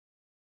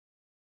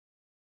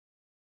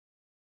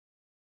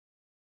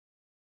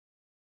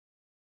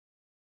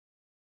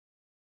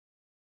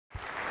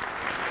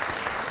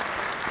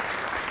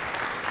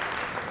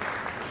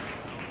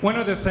One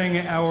other thing,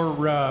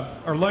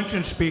 our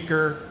luncheon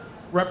speaker,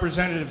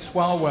 Representative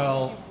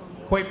Swalwell,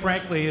 quite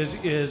frankly,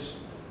 is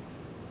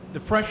the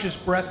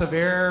freshest breath of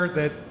air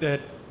that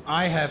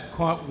I have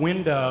caught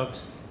wind of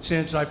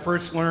since I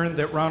first learned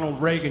that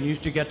Ronald Reagan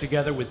used to get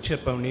together with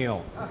Tip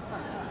O'Neill.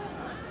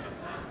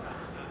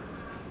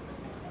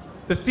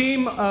 The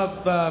theme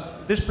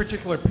of this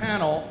particular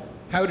panel,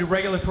 how do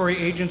regulatory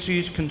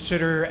agencies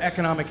consider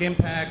economic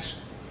impacts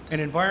and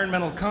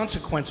environmental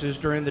consequences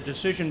during the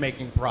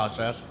decision-making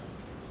process,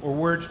 or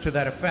words to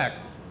that effect.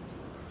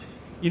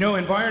 You know,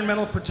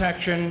 environmental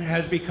protection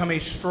has become a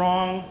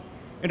strong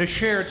and a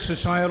shared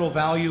societal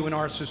value in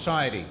our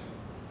society,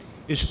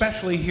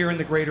 especially here in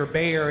the Greater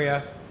Bay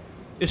Area,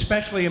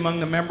 especially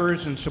among the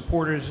members and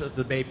supporters of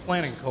the Bay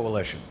Planning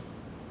Coalition.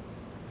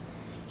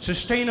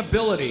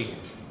 Sustainability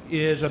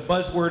is a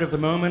buzzword of the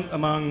moment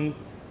among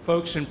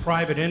folks in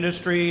private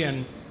industry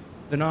and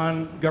the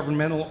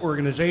non-governmental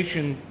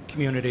organization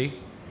community,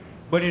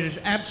 but it is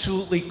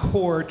absolutely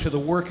core to the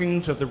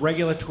workings of the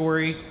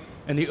regulatory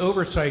and the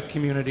oversight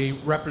community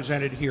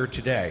represented here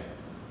today.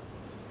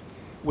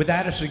 With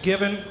that as a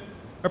given,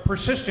 a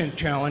persistent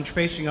challenge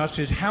facing us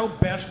is how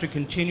best to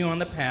continue on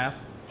the path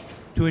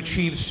to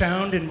achieve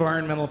sound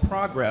environmental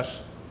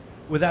progress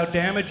without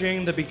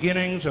damaging the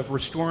beginnings of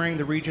restoring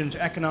the region's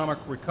economic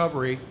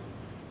recovery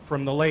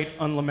from the late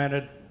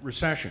unlamented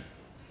recession.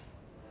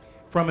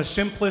 From a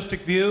simplistic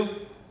view,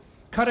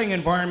 cutting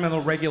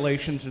environmental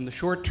regulations in the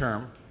short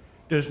term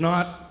does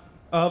not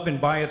of and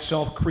by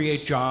itself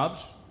create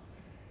jobs,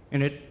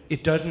 and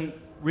it doesn't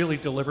really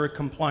deliver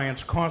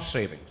compliance cost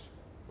savings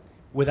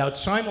without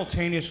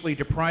simultaneously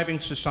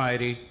depriving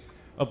society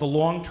of the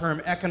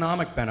long-term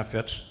economic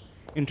benefits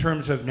in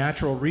terms of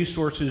natural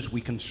resources we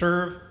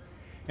conserve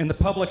and the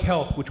public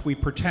health which we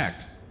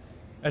protect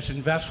as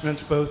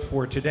investments both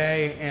for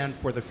today and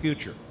for the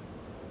future.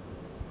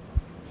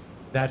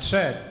 That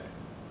said,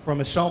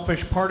 from a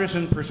selfish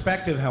partisan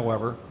perspective,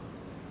 however,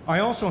 I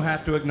also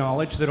have to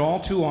acknowledge that all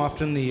too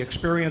often the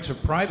experience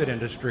of private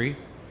industry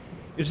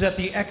is that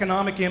the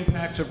economic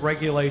impacts of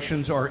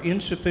regulations are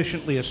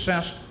insufficiently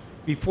assessed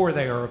before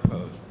they are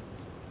opposed,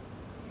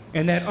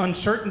 and that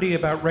uncertainty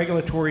about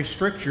regulatory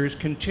strictures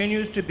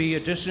continues to be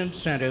a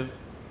disincentive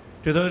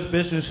to those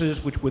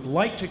businesses which would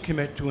like to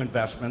commit to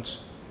investments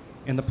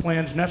in the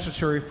plans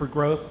necessary for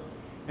growth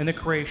and the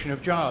creation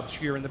of jobs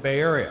here in the Bay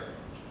Area.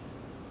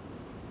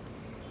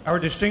 Our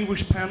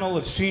distinguished panel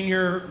of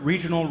senior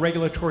regional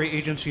regulatory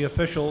agency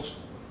officials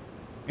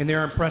and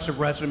their impressive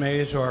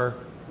resumes are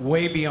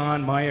way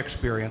beyond my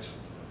experience.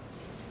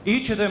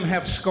 Each of them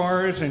have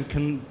scars and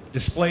can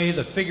display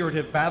the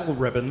figurative battle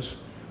ribbons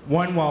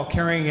won while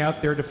carrying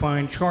out their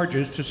defined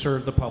charges to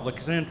serve the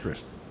public's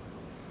interest.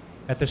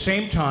 At the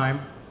same time,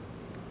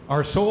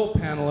 our sole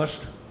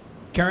panelist,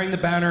 carrying the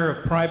banner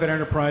of private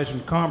enterprise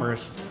and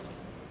commerce,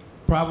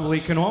 probably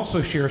can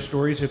also share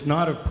stories, if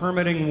not of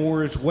permitting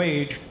wars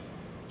waged,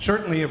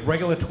 certainly of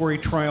regulatory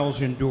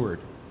trials endured,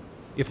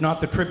 if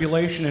not the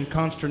tribulation and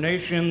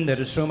consternation that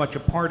is so much a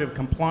part of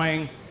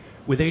complying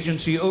with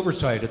agency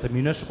oversight at the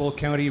municipal,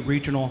 county,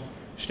 regional,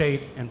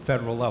 state, and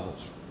federal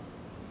levels.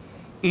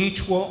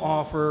 Each will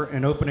offer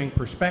an opening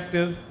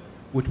perspective,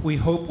 which we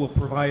hope will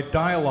provide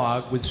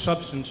dialogue with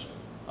substance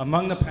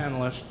among the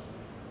panelists,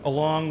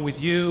 along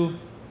with you,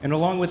 and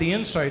along with the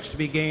insights to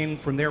be gained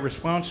from their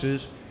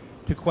responses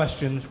to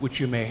questions which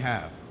you may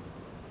have.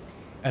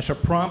 As a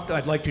prompt,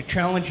 I'd like to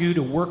challenge you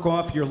to work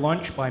off your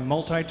lunch by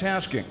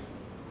multitasking.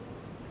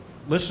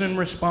 Listen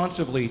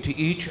responsively to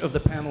each of the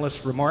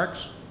panelists'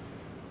 remarks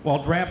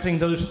while drafting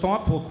those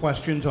thoughtful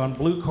questions on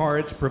blue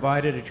cards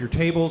provided at your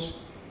tables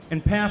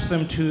and pass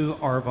them to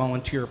our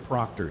volunteer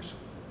proctors.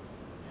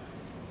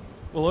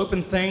 We'll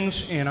open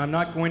things, and I'm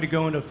not going to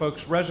go into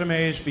folks'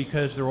 resumes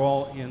because they're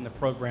all in the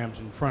programs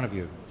in front of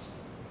you.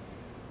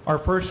 Our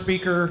first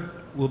speaker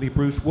will be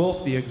Bruce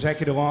Wolfe, the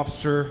Executive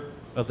Officer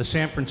of the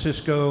San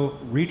Francisco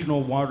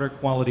Regional Water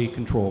Quality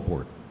Control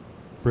Board.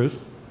 Bruce?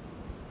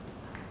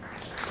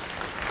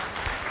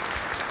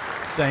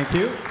 Thank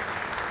you.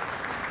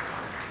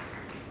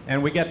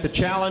 And we get the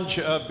challenge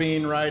of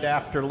being right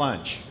after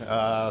lunch.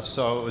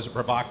 So it was a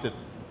provocative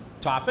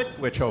topic,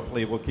 which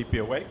hopefully will keep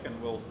you awake,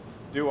 and we'll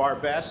do our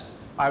best.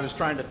 I was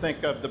trying to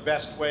think of the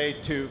best way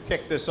to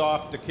kick this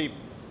off to keep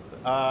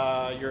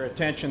your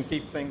attention,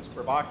 keep things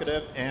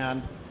provocative,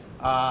 and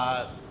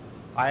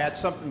I had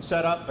something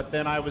set up, but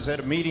then I was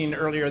at a meeting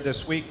earlier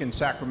this week in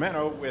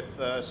Sacramento with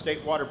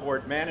State Water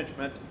Board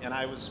management, and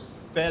I was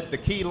fed the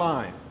key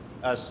line.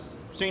 A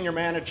senior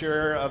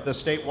manager of the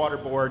State Water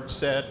Board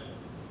said,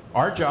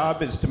 "Our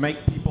job is to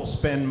make people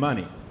spend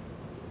money.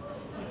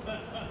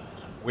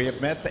 We have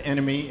met the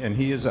enemy, and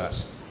he is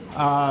us."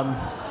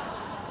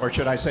 Or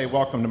should I say,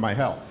 welcome to my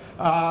hell.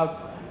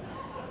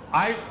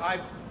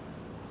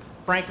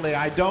 Frankly,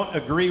 I don't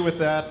agree with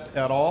that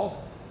at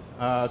all.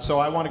 So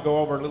I want to go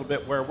over a little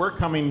bit where we're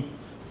coming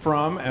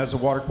from as a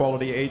water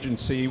quality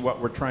agency, what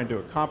we're trying to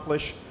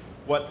accomplish,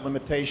 what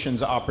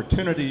limitations,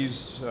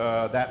 opportunities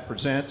that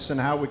presents, and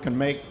how we can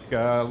make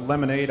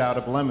lemonade out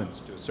of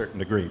lemons to a certain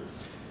degree.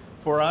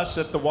 For us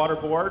at the Water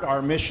Board,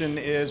 our mission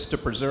is to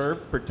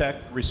preserve,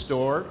 protect,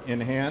 restore,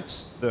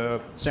 enhance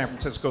the San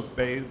Francisco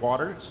Bay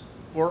waters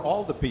for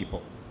all the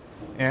people.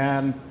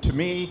 And to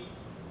me,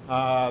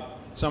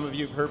 some of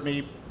you have heard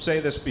me say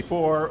this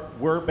before,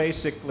 we're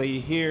basically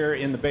here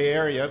in the Bay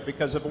Area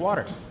because of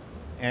water.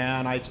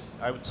 And I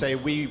would say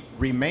we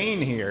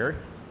remain here,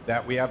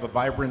 that we have a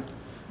vibrant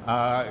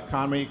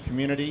economy,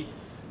 community,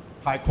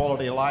 high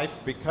quality of life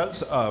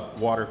because of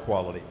water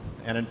quality.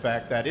 And in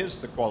fact, that is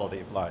the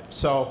quality of life.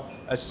 So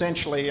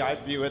essentially, I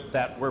view it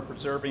that we're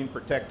preserving,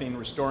 protecting,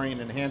 restoring,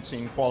 and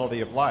enhancing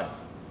quality of life.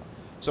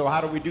 So how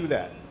do we do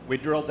that? We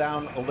drill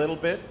down a little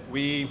bit.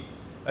 We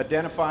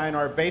identify in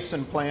our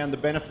basin plan the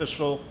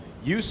beneficial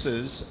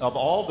uses of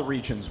all the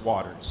region's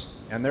waters.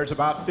 And there's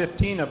about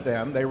 15 of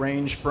them. They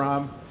range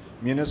from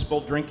municipal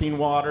drinking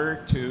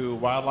water to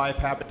wildlife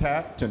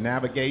habitat to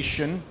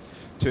navigation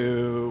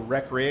to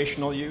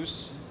recreational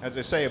use. As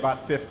I say,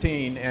 about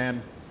 15.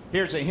 And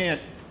here's a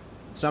hint,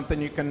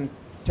 something you can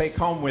take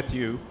home with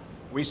you.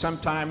 We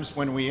sometimes,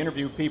 when we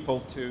interview people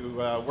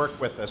to work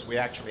with us, we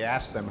actually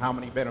ask them, how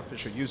many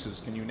beneficial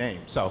uses can you name?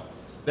 So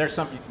there's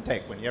something you can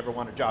take when you ever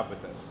want a job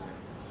with us.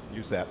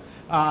 Use that.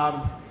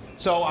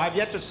 So I've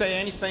yet to say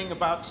anything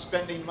about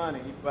spending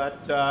money,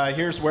 but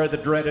here's where the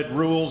dreaded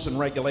rules and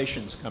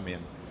regulations come in.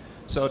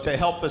 So to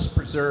help us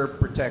preserve,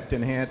 protect,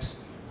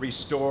 enhance,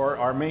 restore,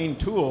 our main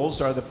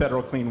tools are the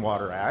Federal Clean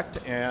Water Act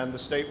and the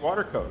State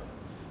Water Code.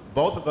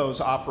 Both of those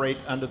operate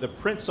under the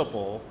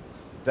principle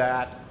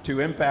that to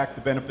impact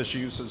the beneficial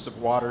uses of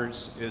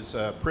waters is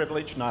a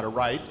privilege, not a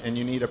right, and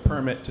you need a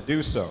permit to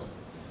do so.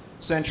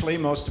 Essentially,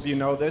 most of you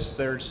know this,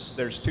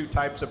 there's two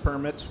types of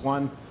permits.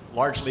 One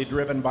largely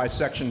driven by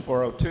Section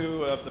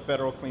 402 of the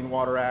Federal Clean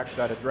Water Act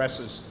that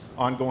addresses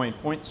ongoing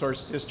point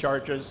source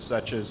discharges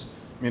such as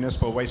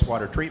municipal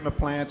wastewater treatment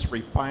plants,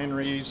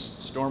 refineries,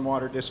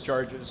 stormwater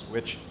discharges,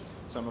 which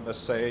some of us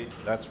say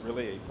that's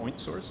really a point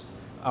source.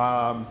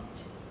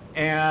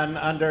 And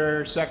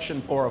under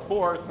Section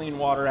 404, Clean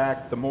Water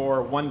Act, the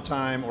more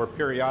one-time or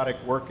periodic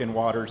work in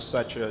waters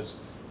such as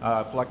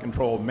flood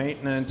control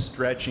maintenance,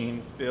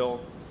 dredging,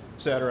 fill,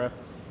 etc.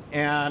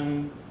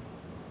 And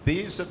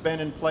these have been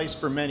in place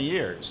for many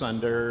years.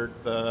 Under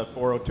the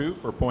 402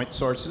 for point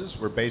sources,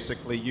 we're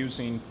basically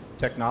using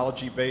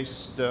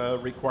technology-based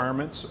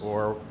requirements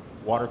or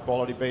water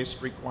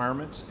quality-based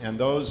requirements, and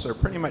those are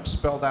pretty much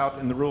spelled out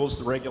in the rules,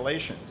 the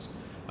regulations.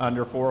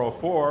 Under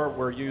 404,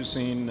 we're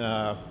using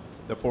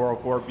the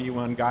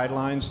 404B1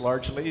 guidelines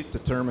largely to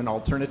determine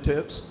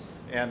alternatives,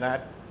 and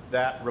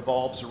that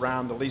revolves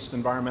around the least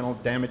environmental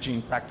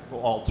damaging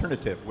practical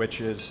alternative,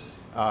 which is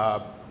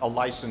a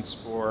license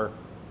for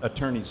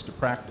attorneys to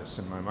practice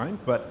in my mind.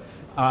 But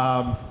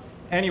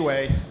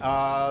anyway,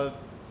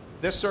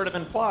 this sort of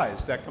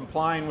implies that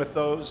complying with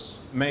those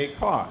may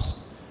cost.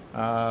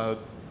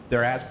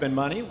 There has been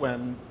money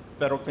when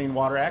Federal Clean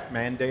Water Act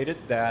mandated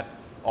that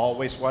all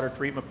wastewater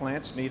treatment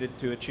plants needed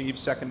to achieve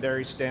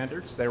secondary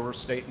standards. There were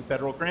state and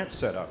federal grants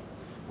set up.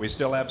 We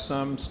still have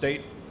some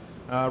state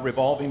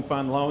revolving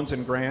fund loans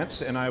and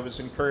grants, and I was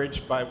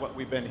encouraged by what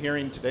we've been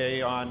hearing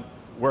today on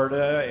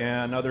WRDA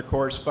and other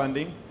course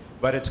funding,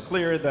 but it's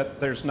clear that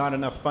there's not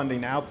enough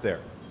funding out there.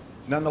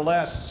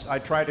 Nonetheless, I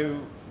try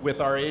to, with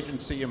our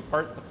agency,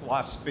 impart the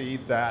philosophy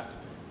that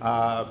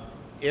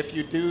if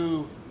you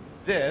do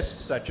this,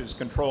 such as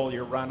control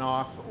your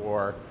runoff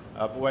or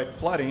avoid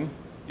flooding,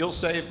 you'll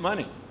save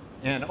money.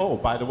 And oh,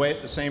 by the way,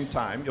 at the same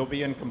time, you'll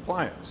be in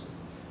compliance.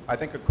 I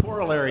think a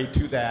corollary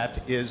to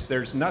that is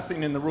there's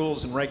nothing in the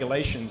rules and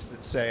regulations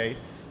that say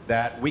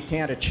that we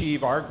can't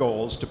achieve our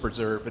goals to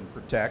preserve and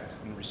protect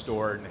and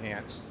restore and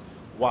enhance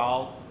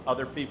while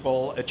other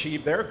people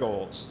achieve their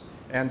goals.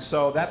 And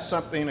so that's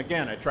something,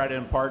 again, I try to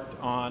impart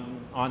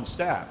on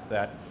staff,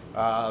 that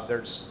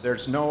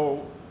there's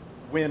no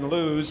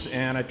win-lose,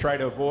 and I try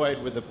to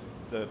avoid, with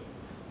the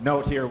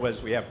note here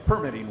was we have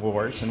permitting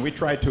wars, and we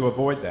try to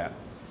avoid that.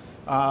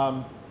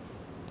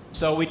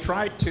 So we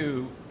try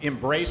to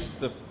embrace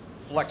the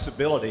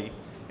flexibility,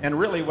 and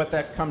really what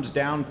that comes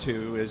down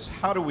to is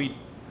how do we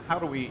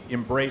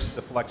embrace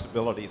the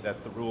flexibility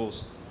that the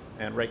rules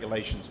and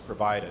regulations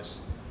provide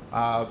us.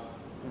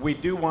 We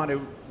do want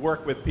to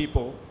work with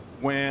people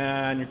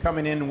when you're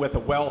coming in with a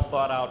well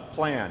thought out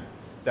plan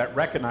that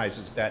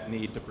recognizes that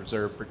need to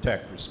preserve,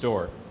 protect,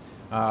 restore.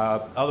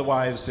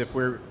 Otherwise, if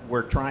we're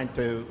trying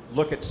to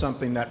look at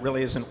something that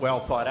really isn't well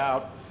thought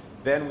out,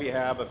 then we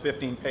have a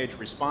 15-page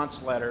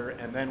response letter,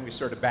 and then we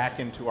sort of back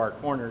into our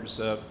corners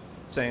of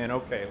saying,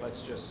 okay,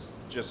 let's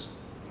just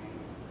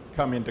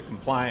come into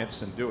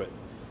compliance and do it.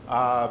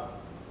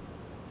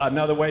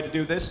 Another way to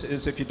do this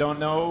is, if you don't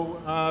know,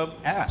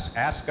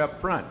 ask up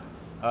front.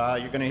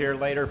 You're going to hear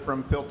later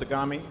from Phil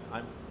Tagami.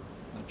 I'm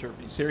not sure if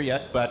he's here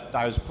yet, but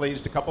I was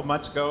pleased a couple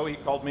months ago he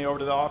called me over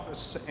to the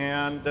office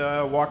and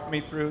walked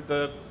me through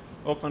the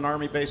Oakland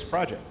Army Base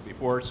project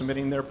before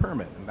submitting their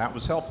permit, and that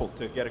was helpful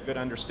to get a good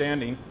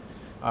understanding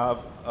of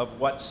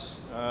what's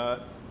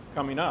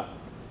coming up.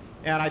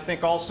 And I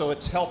think also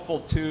it's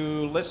helpful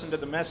to listen to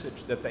the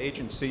message that the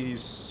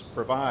agencies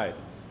provide.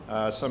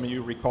 Some of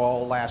you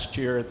recall last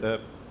year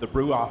the the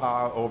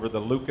brouhaha over the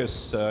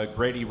Lucas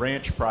Grady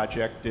Ranch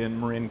project in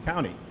Marin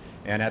County.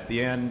 And at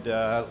the end,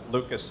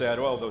 Lucas said,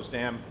 "Oh, those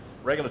damn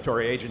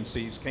regulatory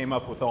agencies came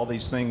up with all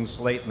these things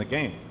late in the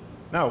game."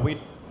 No,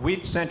 we'd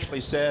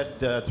essentially said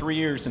 3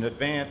 years in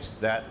advance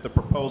that the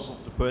proposal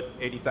to put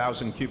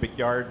 80,000 cubic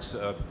yards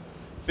of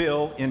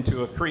fill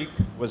into a creek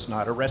was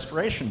not a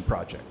restoration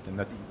project, and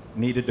that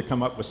needed to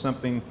come up with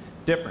something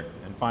different.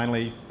 And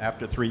finally,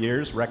 after 3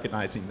 years,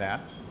 recognizing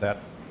that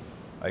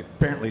I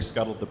apparently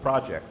scuttled the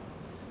project.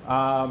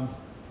 And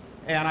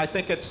I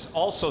think it's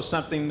also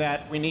something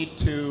that we need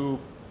to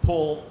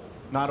pull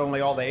not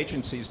only all the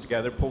agencies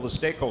together, pull the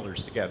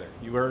stakeholders together.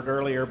 You heard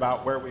earlier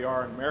about where we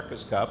are in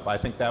America's Cup. I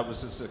think that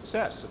was a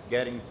success of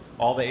getting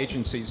all the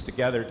agencies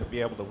together to be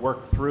able to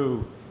work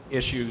through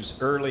issues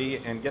early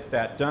and get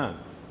that done.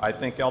 I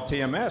think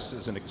LTMS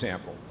is an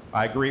example.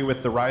 I agree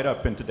with the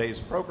write-up in today's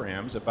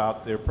programs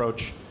about the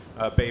approach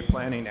Bay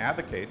Planning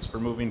advocates for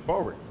moving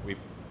forward. We've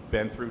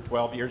been through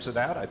 12 years of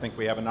that. I think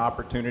we have an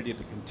opportunity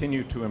to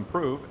continue to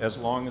improve as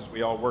long as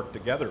we all work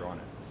together on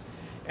it.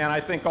 And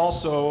I think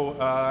also,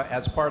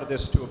 as part of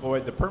this, to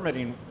avoid the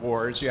permitting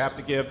wars, you have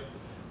to give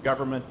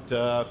government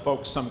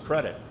folks some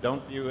credit.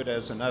 Don't view it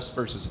as an us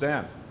versus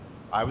them.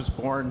 I was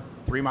born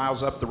 3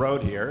 miles up the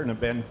road here and have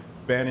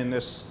been in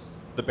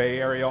the Bay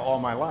Area all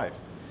my life.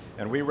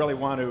 And we really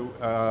want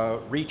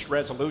to reach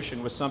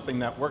resolution with something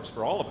that works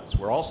for all of us.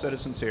 We're all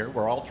citizens here.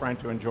 We're all trying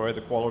to enjoy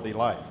the quality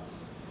life.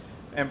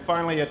 And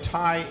finally, a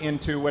tie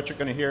into what you're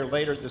going to hear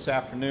later this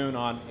afternoon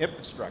on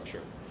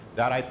infrastructure,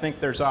 that I think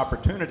there's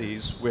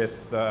opportunities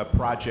with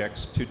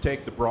projects to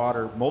take the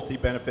broader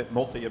multi-benefit,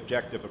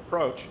 multi-objective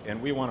approach, and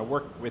we want to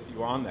work with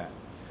you on that.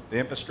 The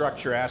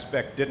infrastructure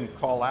aspect didn't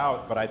call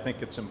out, but I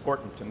think it's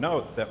important to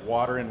note that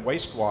water and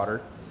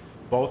wastewater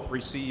both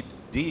received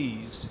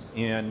Ds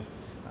in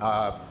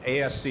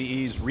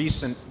ASCE's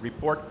recent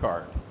report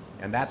card,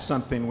 and that's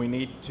something we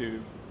need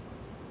to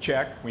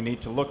check. We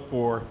need to look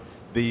for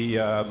the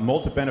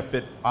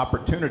multi-benefit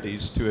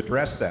opportunities to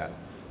address that.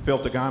 Phil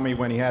Tagami,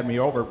 when he had me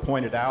over,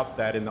 pointed out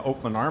that in the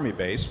Oakland Army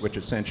base, which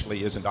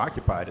essentially isn't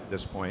occupied at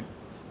this point,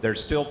 there's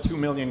still 2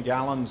 million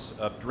gallons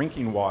of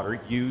drinking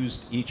water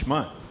used each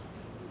month.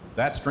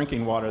 That's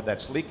drinking water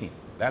that's leaking.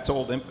 That's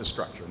old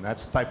infrastructure, and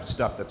that's the type of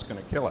stuff that's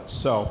going to kill us.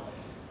 So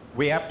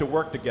we have to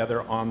work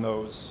together on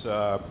those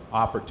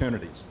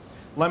opportunities.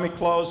 Let me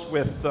close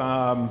with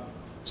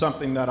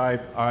something that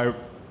I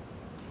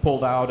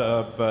pulled out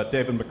of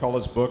David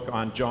McCullough's book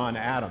on John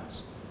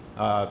Adams.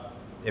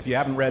 If you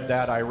haven't read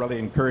that, I really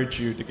encourage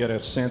you to get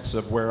a sense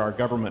of where our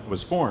government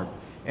was formed.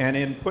 And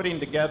in putting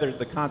together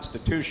the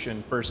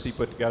Constitution, first he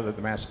put together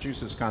the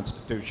Massachusetts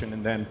Constitution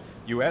and then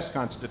US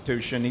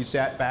Constitution, he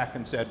sat back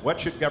and said,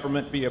 what should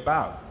government be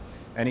about?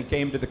 And he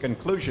came to the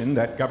conclusion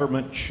that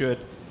government should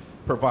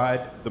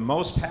provide the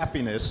most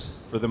happiness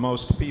for the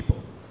most people.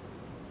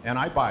 And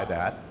I buy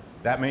that.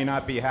 That may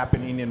not be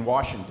happening in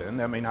Washington,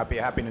 that may not be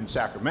happening in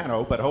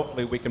Sacramento, but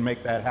hopefully we can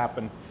make that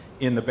happen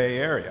in the Bay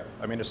Area.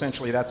 I mean,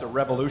 essentially that's a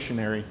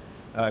revolutionary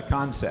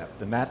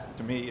concept, and that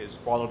to me is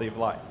quality of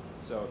life.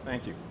 So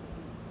thank you.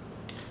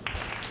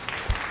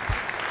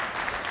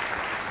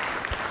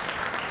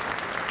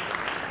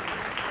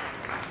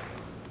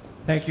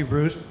 Thank you,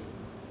 Bruce.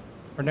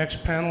 Our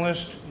next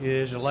panelist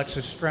is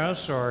Alexis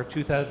Strauss, our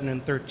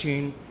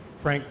 2013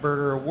 Frank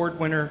Berger Award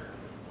winner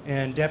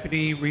and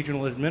Deputy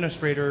Regional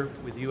Administrator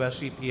with US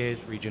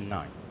EPA's Region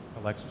 9.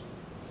 Alexis.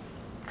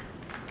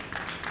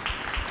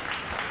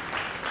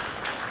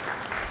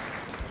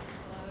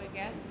 Hello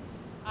again.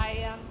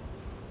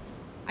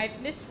 I've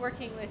missed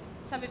working with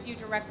some of you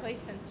directly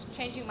since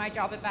changing my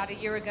job about a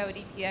year ago at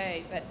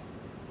EPA, but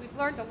we've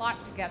learned a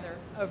lot together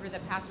over the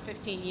past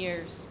 15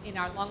 years in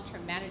our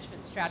long-term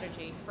management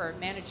strategy for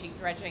managing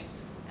dredging,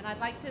 and I'd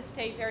like to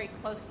stay very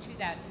close to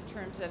that in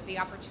terms of the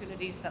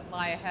opportunities that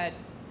lie ahead.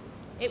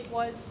 It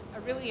was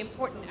a really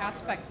important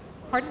aspect,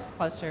 pardon,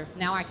 closer,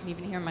 now I can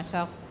even hear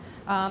myself.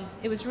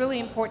 It was really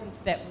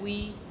important that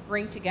we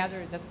bring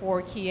together the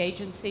 4 key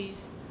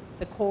agencies,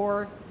 the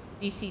Corps,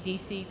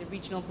 BCDC, the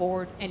Regional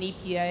Board, and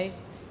EPA,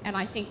 and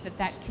I think that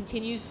that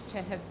continues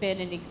to have been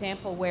an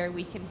example where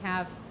we can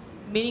have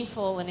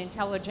meaningful and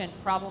intelligent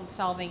problem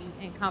solving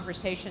and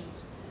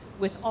conversations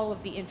with all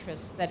of the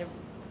interests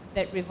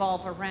that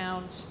revolve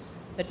around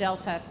the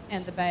Delta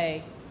and the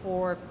Bay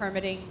for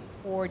permitting,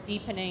 for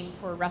deepening,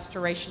 for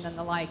restoration and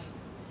the like.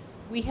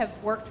 We have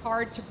worked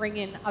hard to bring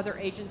in other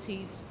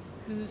agencies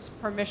whose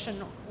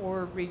permission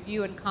or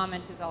review and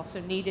comment is also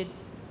needed,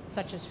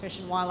 such as Fish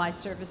and Wildlife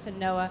Service and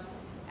NOAA.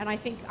 And I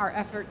think our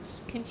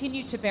efforts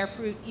continue to bear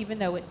fruit even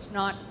though it's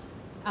not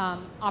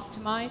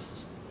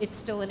optimized. It's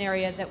still an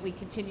area that we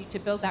continue to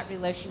build that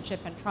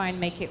relationship and try and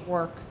make it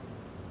work.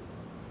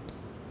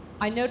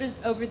 I noticed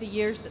over the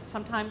years that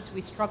sometimes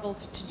we struggled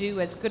to do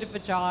as good of a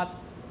job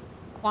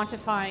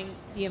quantifying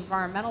the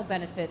environmental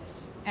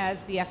benefits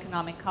as the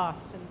economic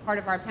costs. And part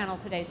of our panel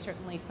today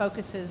certainly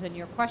focuses, and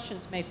your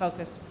questions may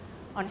focus,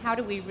 on how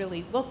do we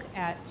really look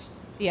at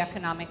the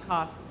economic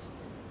costs.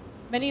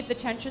 Many of the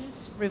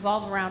tensions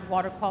revolve around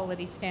water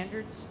quality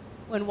standards.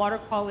 when water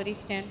quality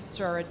standards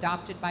are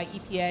adopted by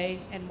EPA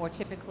and more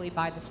typically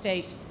by the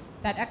state,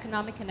 that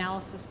economic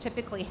analysis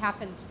typically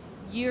happens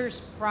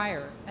years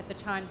prior at the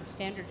time the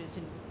standard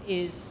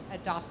is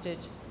adopted.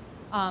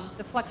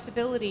 The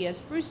flexibility,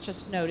 as Bruce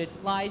just noted,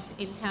 lies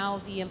in how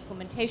the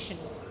implementation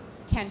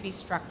can be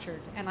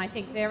structured. And I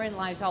think therein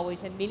lies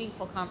always a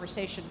meaningful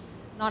conversation,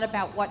 not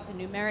about what the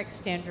numeric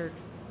standard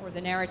or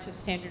the narrative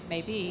standard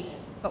may be,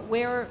 but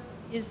where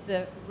is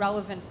the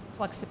relevant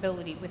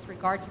flexibility with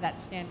regard to that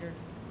standard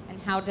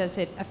and how does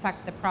it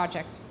affect the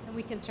project? And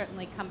we can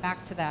certainly come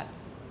back to that.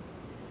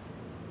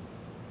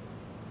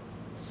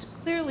 So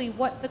clearly,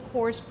 what the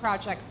Corps'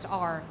 projects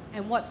are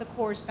and what the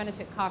Corps'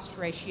 benefit-cost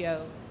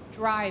ratio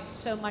drives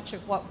so much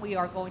of what we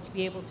are going to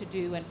be able to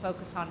do and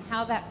focus on.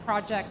 How that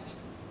project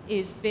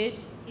is bid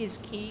is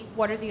key.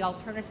 What are the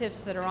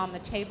alternatives that are on the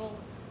table?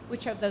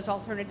 Which of those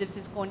alternatives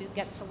is going to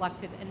get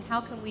selected? And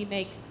how can we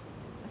make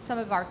some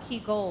of our key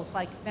goals,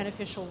 like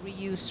beneficial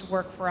reuse,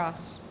 work for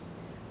us?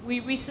 We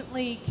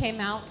recently came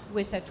out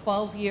with a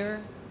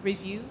 12-year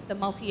review, the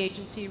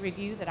multi-agency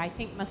review that I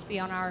think must be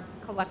on our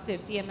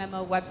collective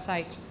DMMO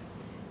website.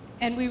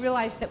 And we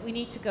realized that we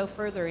need to go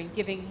further in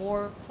giving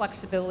more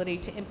flexibility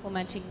to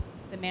implementing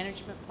the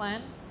management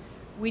plan.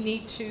 We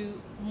need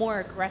to more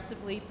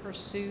aggressively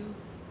pursue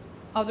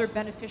other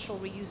beneficial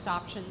reuse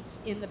options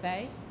in the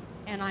Bay.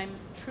 And I'm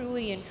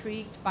truly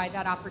intrigued by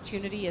that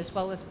opportunity as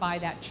well as by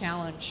that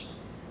challenge.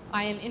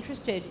 I am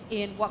interested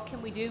in what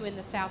can we do in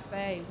the South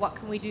Bay? What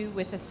can we do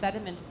with a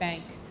sediment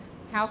bank?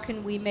 How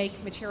can we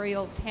make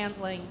materials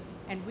handling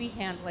and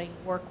rehandling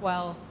work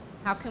well?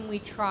 How can we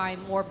try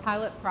more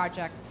pilot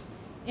projects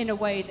in a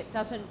way that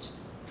doesn't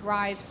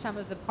drive some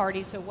of the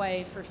parties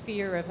away for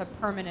fear of a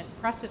permanent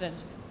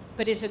precedent,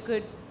 but is a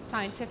good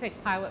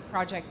scientific pilot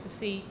project to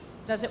see,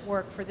 does it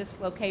work for this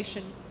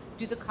location?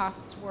 Do the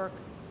costs work?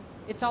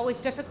 It's always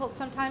difficult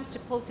sometimes to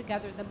pull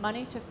together the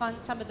money to fund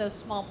some of those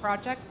small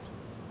projects.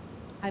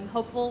 I'm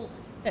hopeful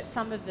that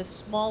some of the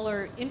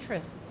smaller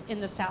interests in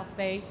the South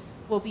Bay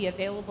will be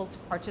available to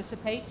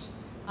participate.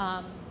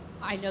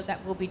 I know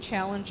that will be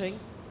challenging.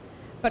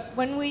 But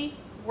when we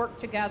work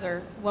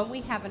together, when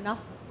we have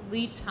enough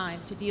lead time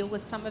to deal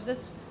with some of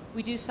this,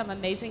 we do some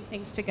amazing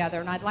things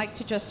together. And I'd like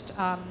to just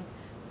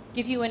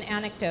give you an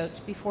anecdote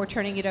before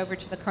turning it over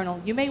to the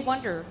Colonel. You may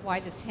wonder why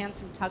this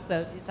handsome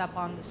tugboat is up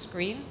on the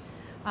screen.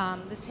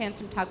 This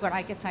handsome tugboat,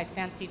 I guess I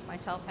fancied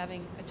myself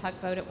having a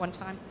tugboat at one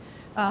time.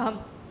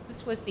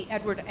 This was the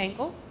Edward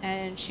Angle,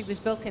 and she was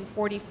built in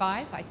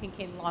 '45, I think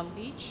in Long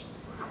Beach.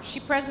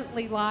 She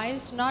presently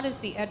lies not as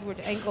the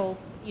Edward Angle,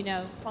 you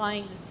know,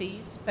 plying the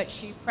seas, but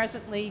she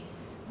presently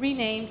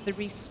renamed the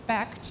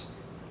Respect.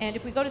 And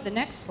if we go to the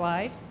next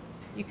slide,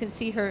 you can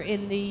see her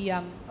in the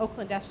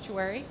Oakland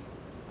estuary.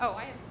 Oh,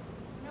 I have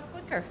no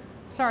clicker.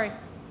 Sorry.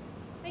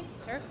 Thank you,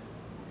 sir.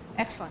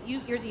 Excellent.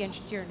 You're the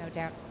engineer, no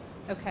doubt.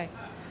 Okay.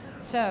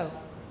 So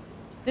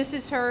this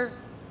is her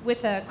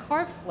with a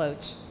car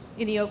float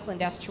in the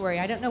Oakland estuary.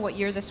 I don't know what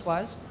year this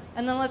was.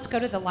 And then let's go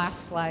to the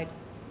last slide.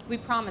 We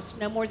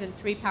promised no more than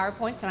 3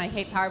 PowerPoints, and I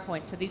hate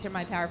PowerPoints, so these are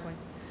my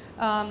PowerPoints.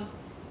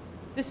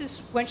 This is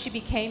when she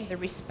became the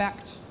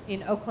Respect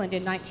in Oakland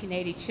in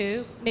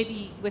 1982,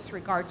 maybe with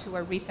regard to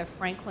Aretha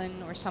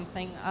Franklin or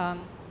something,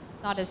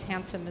 not as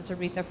handsome as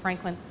Aretha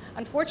Franklin.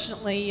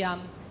 Unfortunately,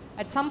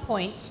 at some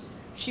point,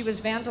 she was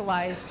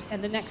vandalized,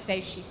 and the next day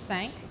she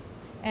sank.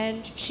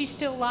 And she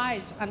still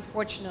lies,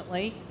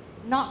 unfortunately,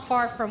 not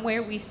far from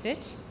where we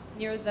sit,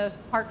 near the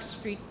Park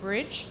Street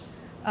Bridge.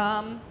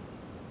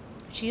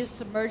 She is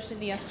submerged in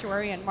the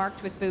estuary and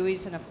marked with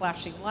buoys and a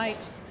flashing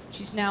light.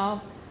 She's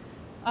now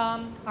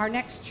our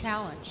next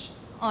challenge.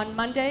 On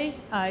Monday,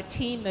 a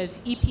team of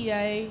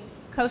EPA,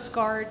 Coast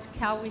Guard,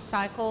 Cal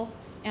Recycle,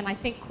 and I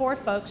think Corps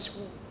folks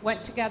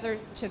went together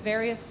to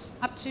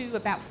up to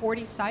about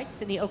 40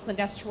 sites in the Oakland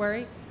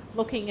estuary,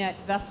 looking at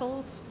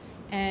vessels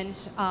and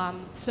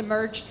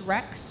submerged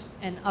wrecks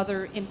and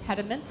other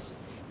impediments.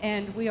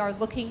 And we are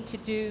looking to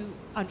do,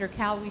 under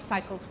Cal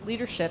Recycle's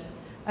leadership,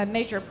 a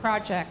major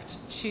project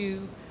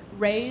to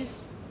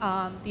raise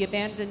the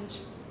abandoned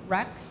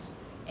wrecks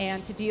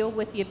and to deal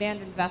with the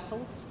abandoned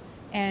vessels.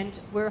 And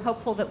we're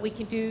hopeful that we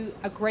can do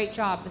a great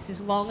job. This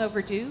is long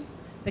overdue.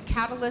 The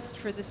catalyst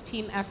for this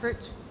team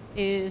effort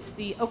is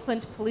the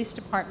Oakland Police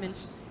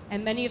Department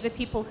and many of the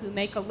people who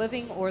make a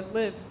living or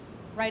live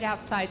right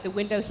outside the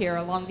window here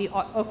along the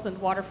Oakland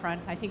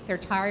waterfront. I think they're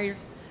tired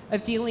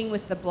of dealing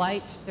with the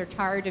blight. They're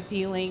tired of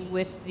dealing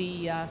with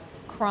the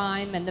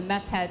crime and the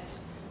meth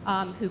heads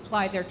who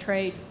ply their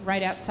trade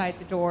right outside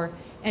the door.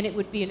 And it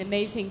would be an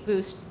amazing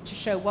boost to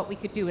show what we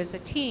could do as a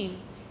team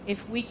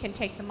if we can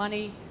take the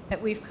money that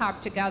we've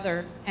cobbed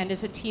together and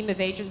as a team of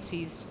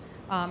agencies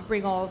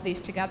bring all of these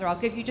together. I'll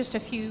give you just a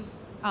few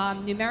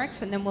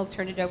numerics and then we'll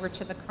turn it over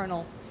to the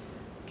Colonel.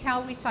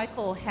 Cal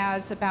Recycle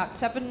has about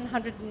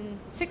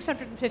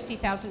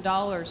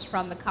 $650,000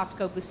 from the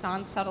Costco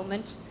Busan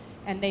settlement,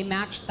 and they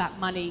matched that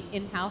money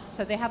in-house.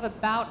 So they have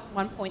about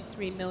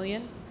 $1.3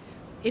 million.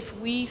 If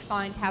we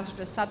find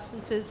hazardous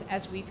substances,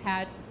 as we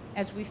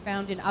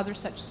found in other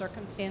such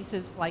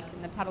circumstances, like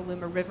in the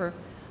Petaluma River,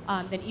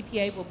 then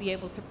EPA will be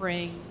able to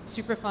bring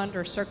Superfund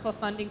or CERCLA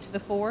funding to the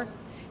fore.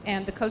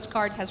 And the Coast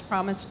Guard has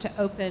promised to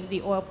open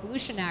the Oil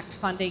Pollution Act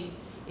funding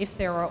if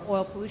there are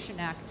Oil Pollution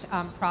Act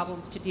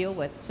problems to deal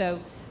with. So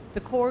the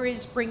Corps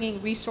is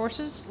bringing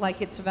resources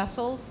like its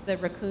vessels, the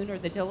Raccoon or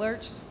the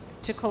Dillard,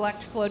 to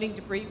collect floating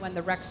debris when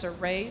the wrecks are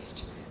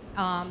raised.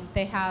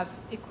 They have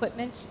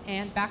equipment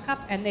and backup,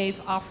 and they've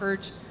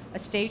offered a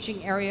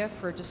staging area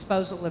for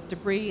disposal of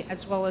debris,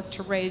 as well as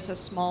to raise a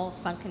small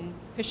sunken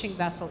fishing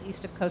vessel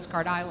east of Coast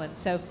Guard Island.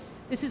 So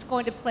this is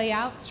going to play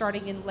out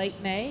starting in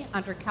late May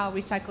under Cal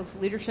Recycle's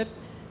leadership,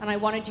 and I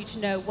wanted you to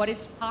know what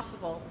is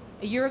possible.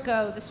 A year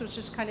ago, this was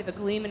just kind of a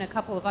gleam in a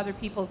couple of other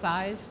people's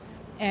eyes,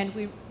 and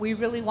we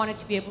really wanted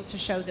to be able to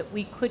show that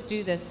we could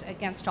do this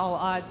against all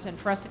odds, and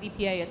for us at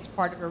EPA, it's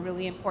part of a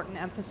really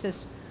important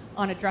emphasis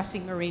on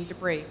addressing marine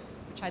debris,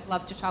 which I'd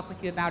love to talk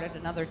with you about at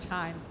another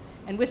time.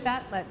 And with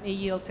that, let me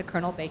yield to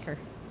Colonel Baker.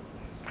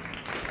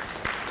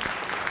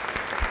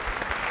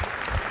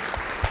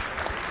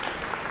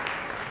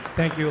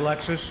 Thank you,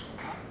 Alexis.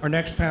 Our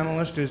next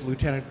panelist is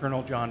Lieutenant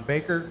Colonel John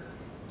Baker,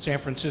 San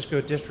Francisco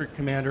District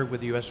Commander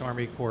with the U.S.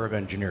 Army Corps of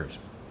Engineers.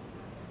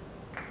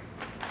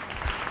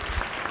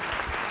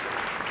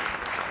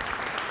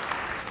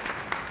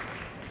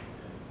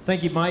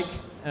 Thank you, Mike.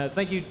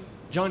 Thank you,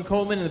 John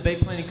Coleman and the Bay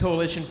Planning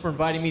Coalition for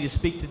inviting me to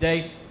speak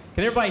today.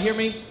 Can everybody hear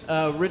me?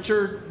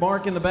 Richard,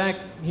 Mark in the back,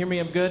 hear me?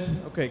 I'm good?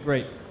 Okay,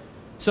 great.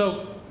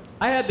 So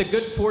I had the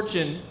good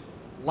fortune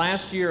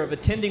last year of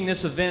attending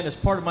this event as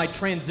part of my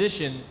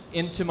transition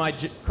into my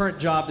current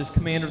job as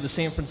commander of the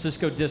San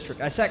Francisco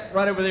District. I sat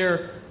right over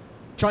there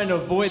trying to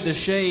avoid the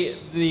shade,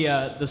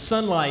 the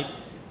sunlight,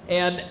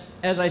 and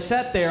as I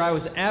sat there, I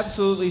was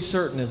absolutely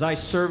certain as I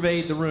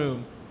surveyed the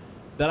room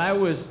that I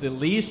was the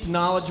least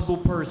knowledgeable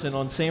person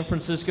on San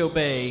Francisco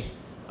Bay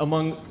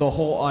among the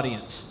whole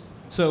audience.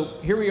 So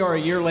here we are a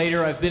year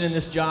later. I've been in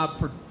this job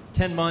for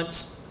 10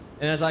 months,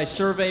 and as I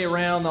survey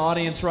around the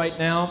audience right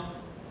now,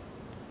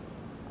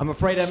 I'm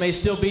afraid I may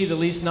still be the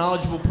least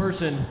knowledgeable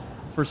person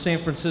for San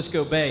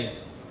Francisco Bay.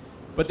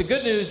 But the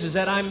good news is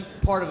that I'm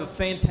part of a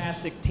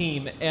fantastic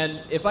team,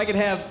 and if I could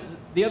have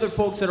the other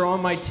folks that are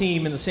on my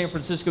team in the San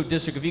Francisco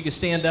District, if you could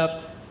stand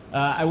up.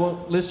 I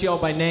won't list you all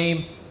by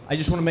name. I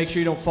just want to make sure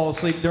you don't fall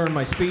asleep during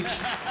my speech.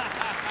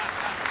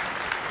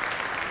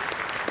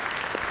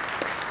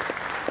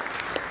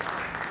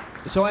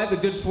 So I have the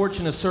good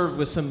fortune to serve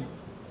with some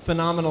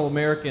phenomenal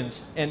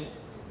Americans and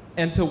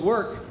to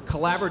work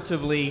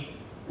collaboratively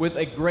with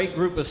a great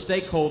group of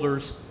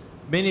stakeholders,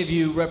 many of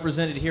you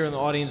represented here in the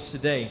audience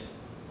today.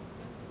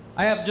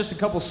 I have just a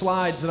couple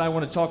slides that I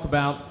want to talk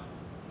about,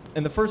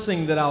 and the first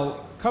thing that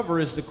I'll cover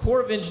is the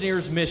Corps of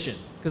Engineers mission,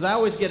 because I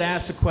always get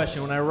asked a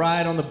question when I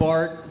ride on the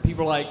BART.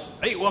 People are like,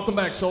 "Hey, welcome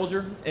back,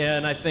 soldier,"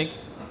 and I think,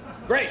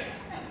 great.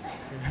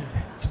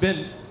 It's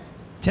been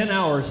 10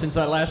 hours since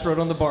I last rode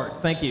on the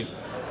BART. Thank you.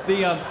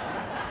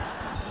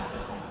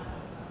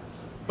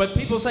 But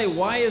people say,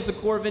 why is the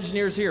Corps of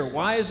Engineers here?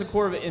 Why is the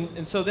Corps of,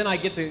 and so then I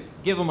get to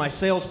give them my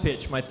sales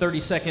pitch, my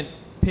 30-second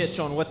pitch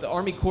on what the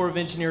Army Corps of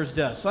Engineers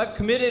does. So I've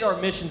committed our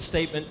mission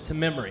statement to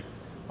memory.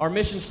 Our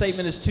mission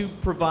statement is to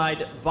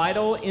provide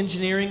vital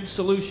engineering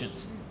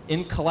solutions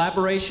in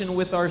collaboration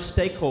with our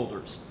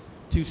stakeholders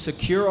to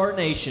secure our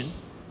nation,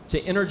 to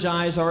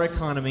energize our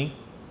economy,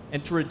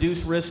 and to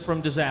reduce risk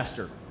from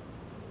disaster.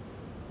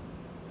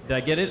 Did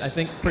I get it? I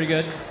think pretty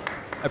good.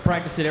 I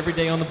practice it every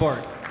day on the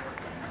BART.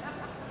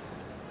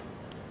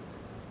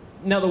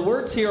 Now the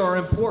words here are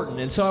important,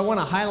 and so I want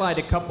to highlight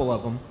a couple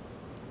of them.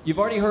 You've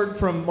already heard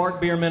from Mark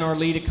Bierman, our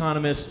lead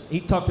economist. He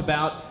talked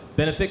about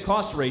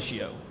benefit-cost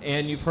ratio,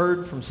 and you've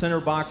heard from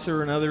Senator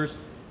Boxer and others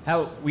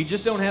how we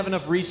just don't have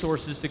enough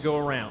resources to go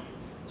around.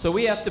 So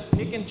we have to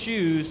pick and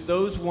choose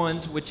those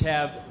ones which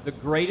have the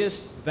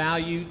greatest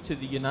value to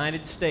the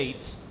United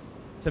States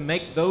to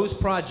make those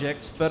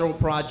projects federal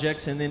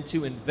projects and then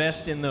to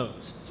invest in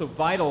those. So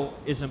vital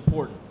is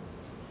important.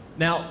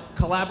 Now,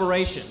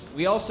 collaboration.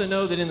 We also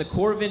know that in the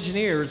Corps of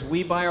Engineers,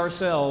 we by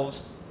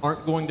ourselves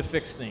aren't going to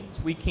fix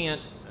things.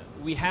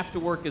 We have to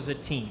work as a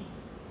team.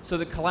 So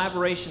the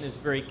collaboration is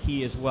very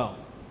key as well.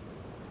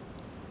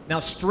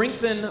 Now,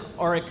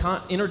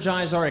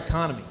 energize our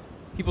economy.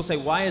 People say,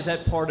 why is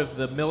that part of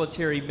the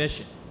military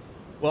mission?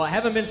 Well, I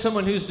haven't been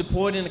someone who's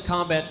deployed into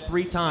combat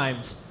 3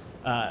 times.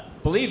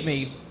 Believe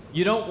me,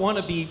 you don't want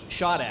to be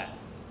shot at.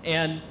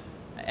 And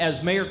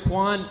as Mayor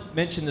Kwan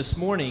mentioned this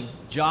morning,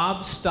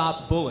 jobs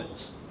stop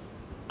bullets.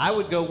 I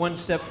would go one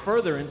step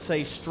further and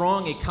say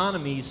strong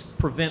economies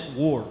prevent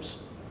wars.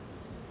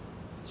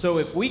 So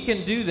if we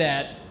can do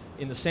that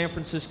in the San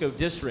Francisco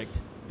District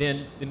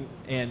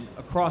and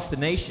across the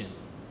nation,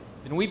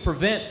 then we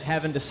prevent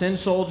having to send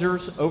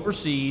soldiers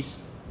overseas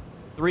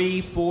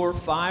 3, 4,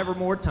 5 or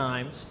more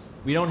times.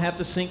 We don't have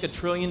to sink $1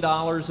 trillion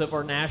of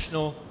our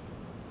national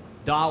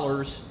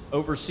dollars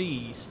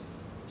overseas.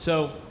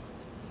 So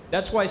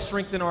that's why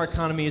strengthening our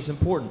economy is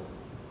important.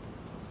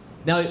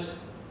 Now,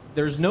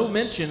 there's no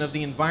mention of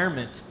the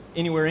environment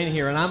anywhere in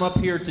here, and I'm up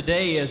here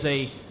today as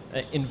an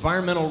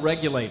environmental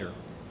regulator.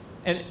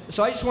 And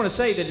so I just want to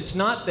say that it's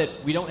not that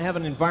we don't have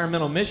an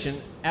environmental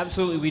mission.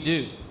 Absolutely we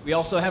do. We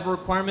also have a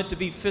requirement to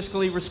be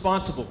fiscally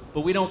responsible,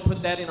 but we don't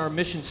put that in our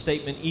mission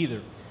statement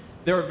either.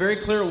 There are very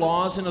clear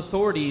laws and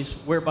authorities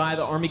whereby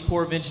the Army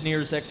Corps of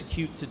Engineers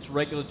executes its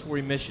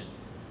regulatory mission.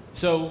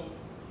 So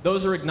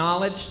those are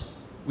acknowledged.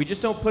 We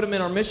just don't put them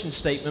in our mission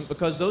statement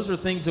because those are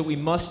things that we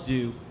must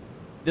do.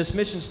 This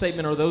mission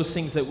statement are those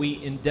things that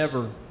we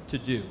endeavor to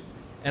do.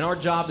 And our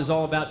job is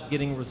all about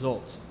getting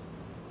results.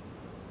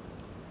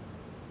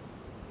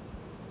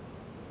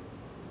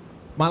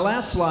 My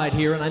last slide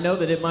here, and I know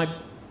that it might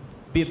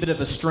be a bit of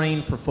a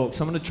strain for folks.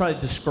 I'm going to try to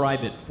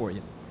describe it for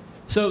you.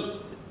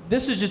 So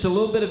this is just a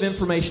little bit of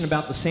information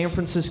about the San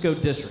Francisco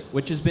District,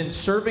 which has been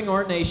serving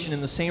our nation in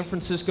the San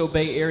Francisco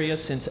Bay Area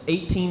since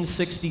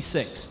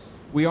 1866.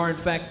 We are, in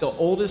fact, the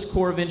oldest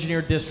Corps of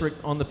Engineer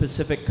district on the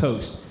Pacific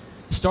Coast.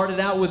 Started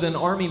out with an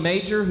Army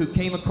major who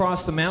came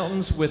across the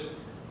mountains with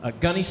a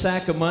gunny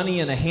sack of money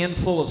and a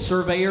handful of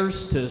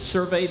surveyors to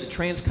survey the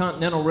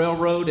Transcontinental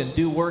Railroad and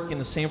do work in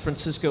the San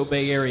Francisco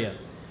Bay Area.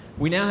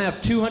 We now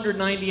have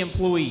 290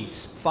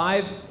 employees,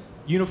 5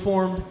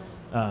 uniformed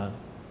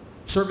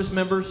service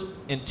members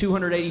and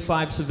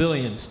 285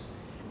 civilians.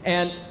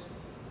 And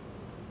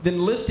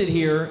then listed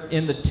here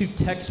in the 2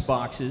 text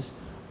boxes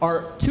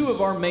are 2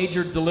 of our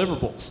major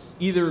deliverables,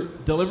 either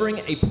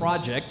delivering a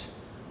project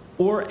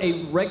or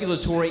a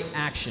regulatory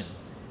action.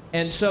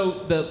 And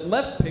so the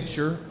left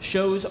picture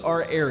shows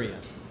our area,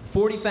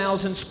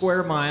 40,000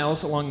 square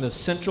miles along the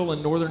central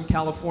and northern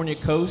California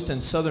coast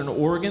and southern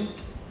Oregon.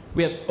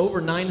 We have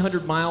over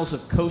 900 miles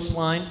of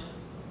coastline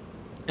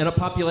and a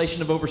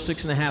population of over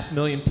 6.5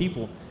 million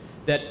people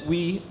that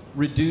we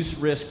reduce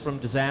risk from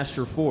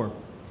disaster for.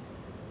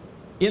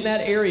 In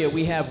that area,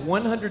 we have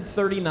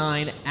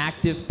 139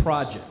 active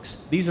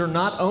projects. These are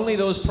not only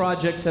those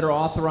projects that are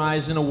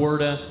authorized in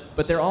AWRDA,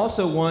 but they're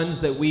also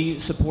ones that we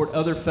support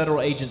other federal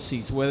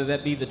agencies, whether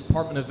that be the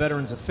Department of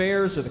Veterans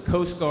Affairs or the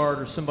Coast Guard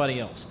or somebody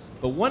else.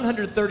 But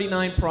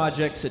 139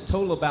 projects that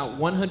total about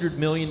 $100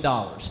 million.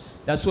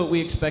 That's what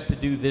we expect to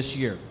do this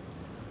year.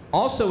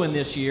 Also in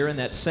this year, in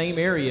that same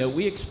area,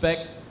 we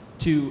expect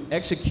to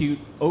execute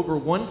over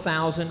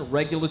 1,000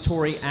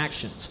 regulatory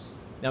actions.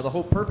 Now, the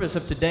whole purpose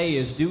of today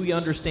is, do we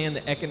understand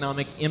the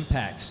economic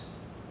impacts?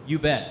 You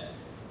bet.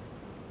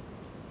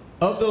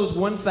 Of those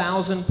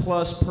 1,000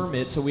 plus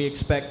permits that we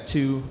expect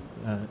to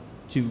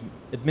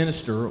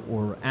administer,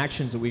 or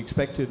actions that we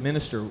expect to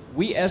administer,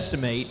 we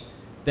estimate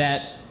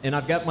that, and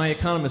I've got my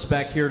economist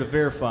back here to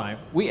verify,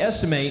 we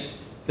estimate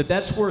that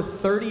that's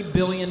worth $30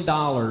 billion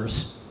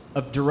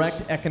of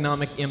direct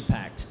economic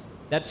impact.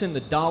 That's in the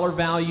dollar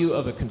value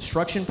of a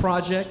construction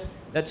project,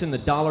 that's in the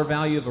dollar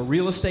value of a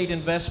real estate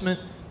investment,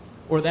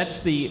 or that's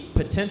the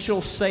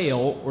potential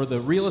sale or the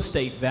real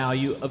estate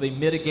value of a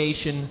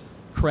mitigation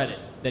credit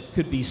that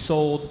could be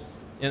sold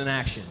in an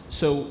action.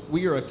 So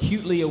we are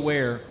acutely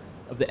aware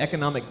of the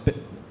economic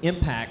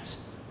impacts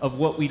of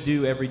what we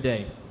do every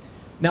day.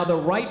 Now, the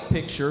right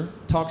picture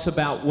talks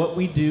about what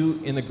we do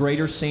in the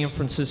greater San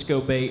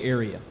Francisco Bay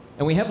Area.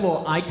 And we have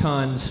little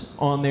icons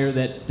on there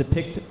that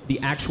depict the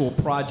actual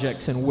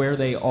projects and where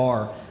they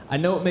are. I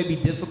know it may be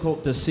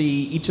difficult to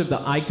see. Each of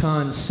the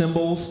icon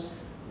symbols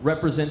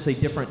represents a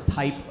different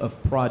type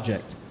of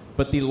project.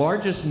 But the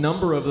largest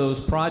number of those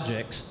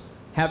projects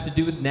have to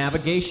do with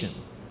navigation.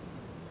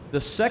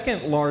 The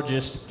second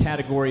largest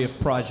category of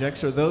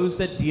projects are those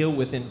that deal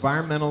with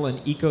environmental and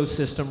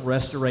ecosystem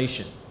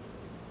restoration.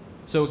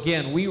 So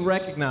again, we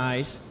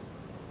recognize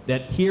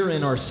that here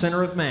in our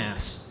center of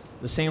mass,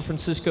 the San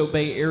Francisco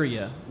Bay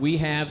Area, we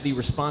have the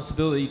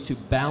responsibility to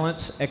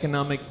balance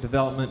economic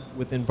development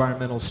with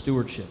environmental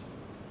stewardship.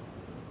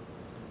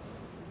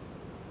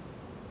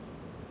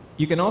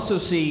 You can also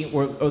see,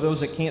 or those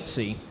that can't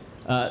see,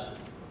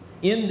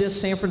 in this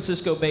San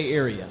Francisco Bay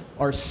Area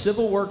are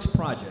civil works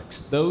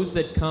projects, those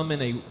that come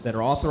that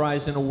are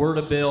authorized in a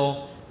WRDA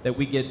bill that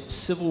we get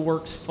civil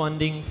works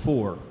funding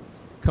for,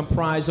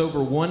 comprise over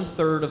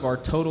 1/3 of our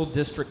total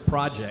district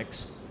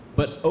projects,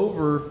 but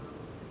over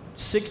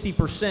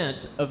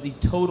 60% of the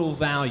total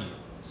value.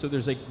 So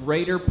there's a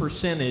greater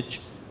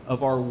percentage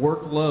of our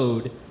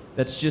workload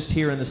that's just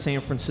here in the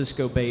San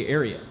Francisco Bay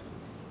Area.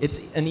 It's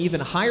an even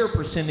higher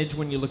percentage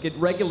when you look at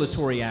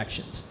regulatory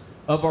actions.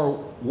 Of our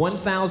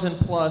 1,000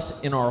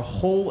 plus in our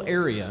whole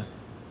area,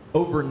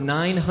 over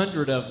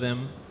 900 of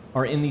them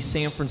are in the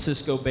San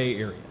Francisco Bay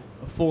Area,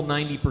 a full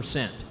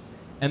 90%.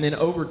 And then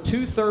over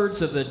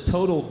 2/3 of the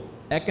total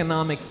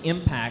economic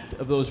impact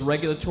of those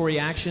regulatory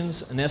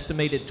actions, an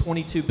estimated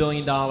 $22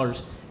 billion,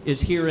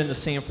 is here in the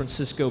San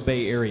Francisco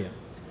Bay Area.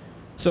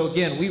 So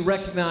again, we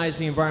recognize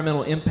the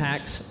environmental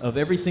impacts of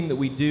everything that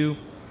we do,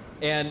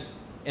 and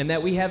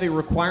that we have a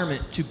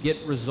requirement to get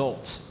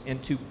results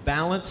and to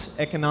balance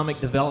economic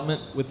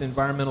development with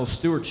environmental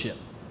stewardship.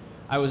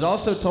 I was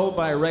also told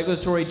by a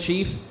regulatory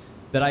chief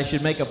that I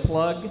should make a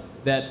plug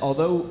that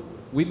although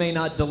we may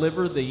not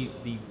deliver the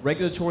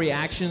regulatory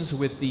actions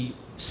with the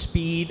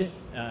speed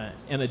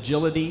and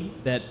agility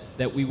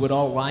that we would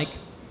all like,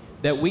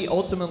 that we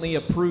ultimately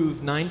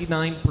approve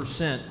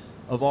 99%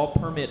 of all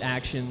permit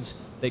actions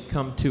that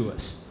come to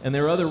us. And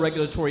there are other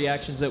regulatory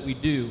actions that we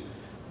do,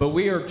 but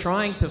we are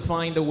trying to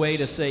find a way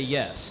to say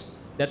yes.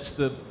 That's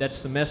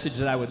the message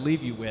that I would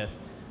leave you with.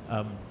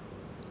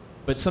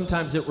 But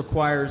sometimes it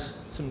requires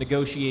some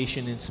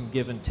negotiation and some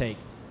give and take,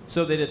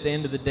 so that at the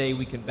end of the day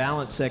we can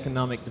balance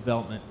economic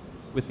development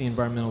with the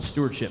environmental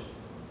stewardship.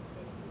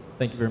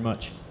 Thank you very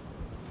much.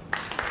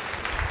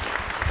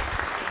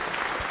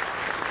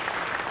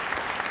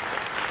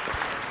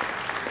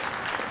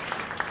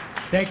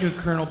 Thank you,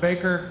 Colonel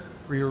Baker,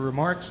 for your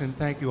remarks, and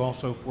thank you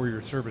also for your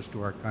service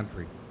to our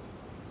country.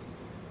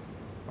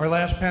 Our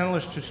last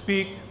panelist to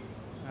speak,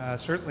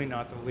 certainly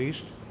not the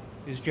least,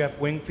 is Jeff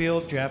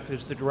Wingfield. Jeff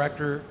is the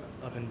Director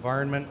of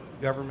Environment,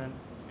 Government,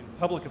 and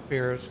Public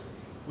Affairs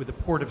with the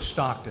Port of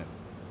Stockton.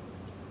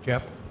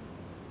 Jeff?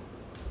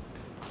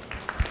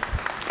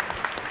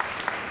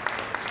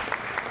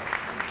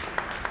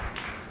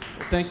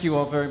 Thank you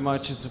all very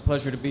much. It's a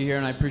pleasure to be here,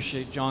 and I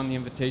appreciate, John, the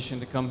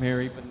invitation to come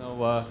here, even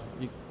though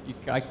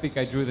I think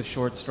I drew the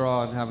short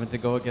straw in having to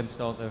go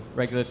against all the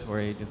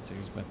regulatory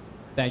agencies, but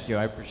thank you,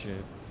 I appreciate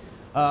it.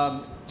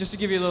 Just to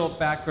give you a little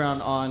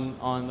background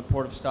on the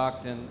Port of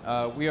Stockton,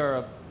 we are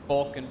a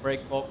bulk and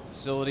break bulk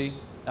facility.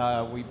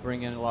 We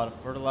bring in a lot of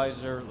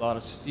fertilizer, a lot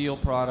of steel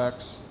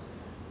products.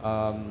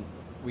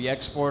 We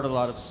export a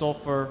lot of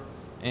sulfur,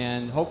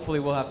 and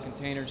hopefully we'll have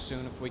containers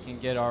soon if we can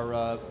get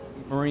our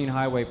Marine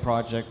Highway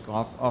project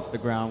off the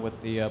ground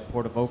with the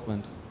Port of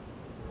Oakland.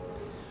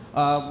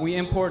 We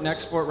import and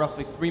export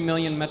roughly 3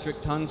 million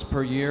metric tons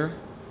per year.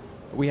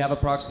 We have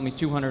approximately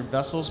 200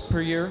 vessels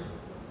per year.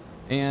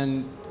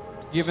 And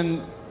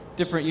given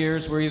different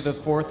years, we're either the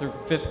 4th or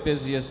 5th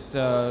busiest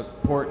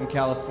port in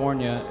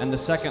California and the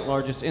 2nd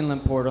largest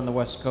inland port on the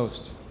West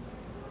Coast.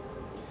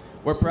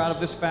 We're proud of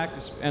this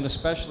fact, and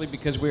especially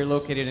because we are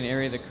located in an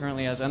area that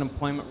currently has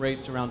unemployment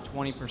rates around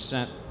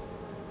 20%,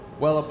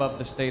 well above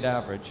the state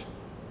average.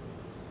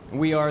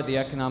 We are the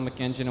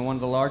economic engine and one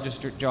of the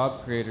largest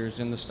job creators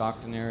in the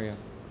Stockton area.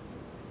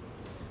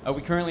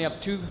 We currently have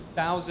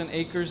 2,000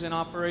 acres in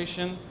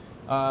operation.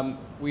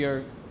 We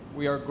are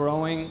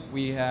growing.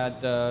 We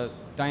had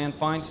Dianne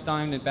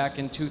Feinstein back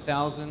in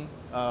 2000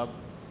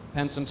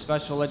 penned some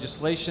special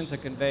legislation to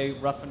convey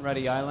Rough and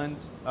Ready Island,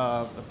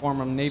 a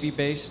former Navy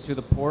base, to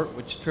the port,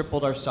 which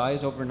tripled our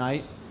size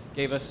overnight,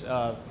 gave us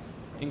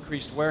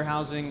increased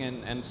warehousing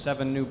and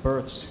 7 new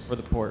berths for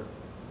the port.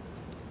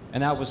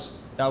 And that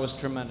was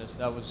tremendous.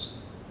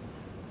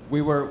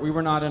 We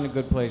were not in a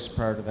good place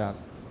prior to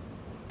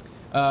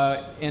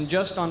that. And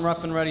just on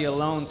Rough and Ready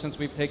alone, since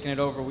we've taken it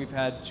over, we've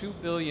had $2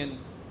 billion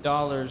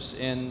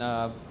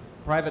in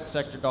private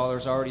sector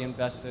dollars already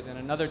invested, and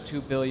another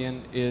 $2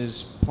 billion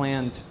is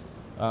planned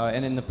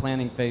and in the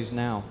planning phase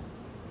now.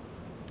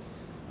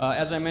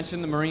 As I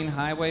mentioned, the Marine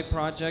Highway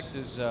project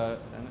is an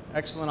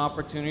excellent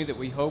opportunity that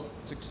we hope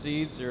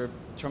succeeds. There are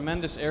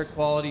tremendous air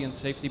quality and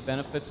safety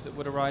benefits that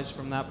would arise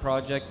from that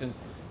project, and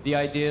the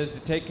idea is to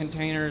take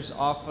containers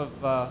off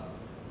of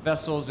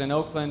vessels in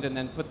Oakland and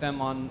then put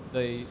them on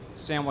the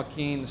San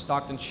Joaquin, the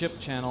Stockton ship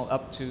channel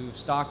up to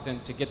Stockton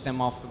to get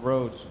them off the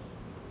roads.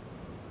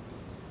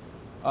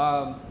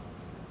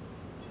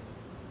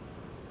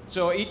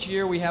 So each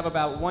year we have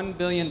about $1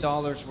 billion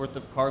worth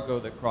of cargo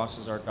that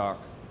crosses our dock.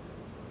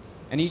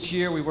 And each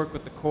year we work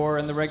with the Corps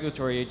and the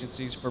regulatory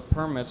agencies for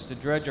permits to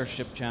dredge our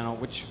ship channel,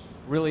 which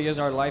really is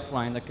our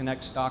lifeline that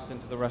connects Stockton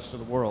to the rest of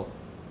the world.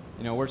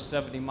 You know, we're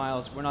 70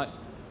 miles, we're not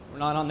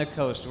on the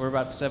coast, we're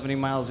about 70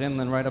 miles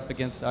inland right up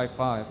against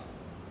I-5.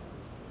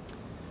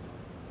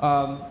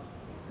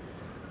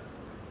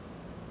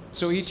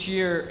 So each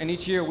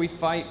year we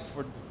fight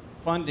for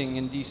funding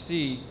in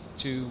DC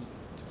to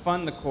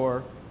fund the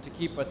Corps to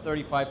keep a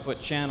 35-foot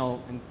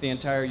channel in the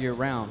entire year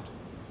round.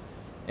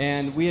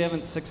 And we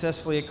haven't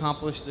successfully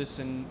accomplished this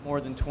in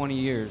more than 20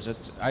 years.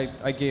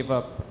 I gave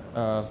up.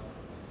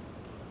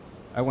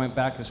 I went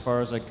back as far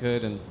as I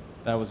could, and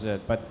that was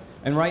it.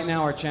 And right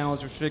now our channel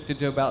is restricted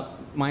to about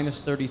minus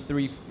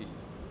 33 feet.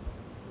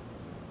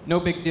 No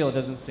big deal, it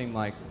doesn't seem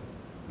like.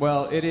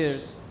 Well, it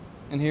is,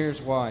 and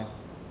here's why.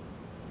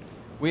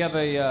 We have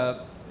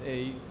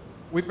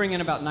we bring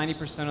in about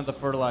 90% of the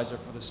fertilizer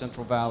for the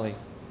Central Valley.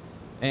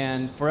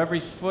 And for every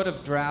foot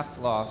of draft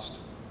lost,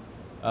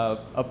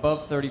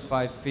 above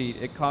 35 feet,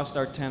 it cost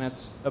our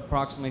tenants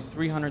approximately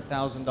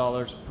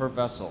 $300,000 per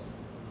vessel.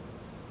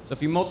 So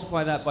if you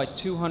multiply that by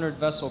 200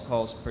 vessel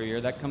calls per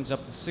year, that comes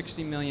up to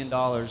 $60 million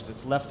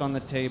that's left on the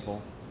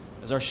table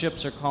as our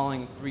ships are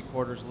calling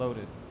 3/4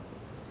 loaded.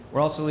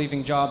 We're also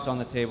leaving jobs on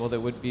the table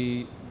that would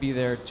be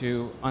there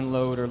to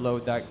unload or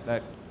load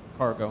that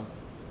cargo.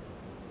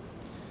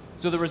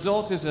 So the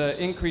result is an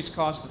increased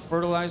cost of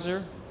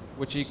fertilizer,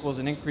 which equals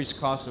an increased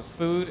cost of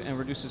food and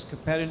reduces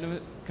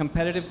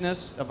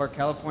competitiveness of our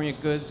California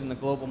goods in the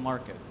global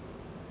market.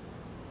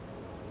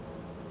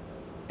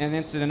 And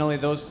incidentally,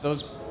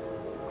 those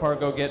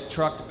cargo get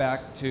trucked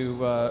back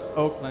to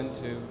Oakland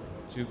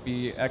to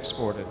be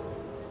exported.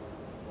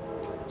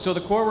 So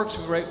the Corps works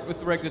with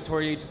the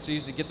regulatory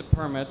agencies to get the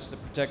permits to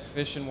protect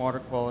fish and water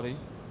quality.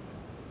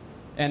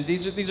 And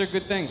these are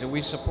good things, and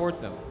we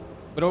support them.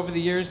 But over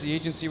the years, the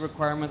agency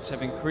requirements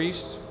have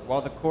increased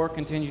while the Corps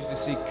continues to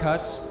see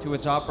cuts to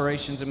its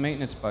operations and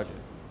maintenance budget.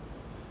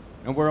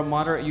 And we're a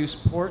moderate use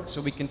port,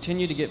 so we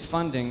continue to get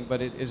funding,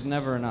 but it is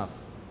never enough.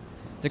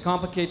 To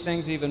complicate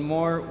things even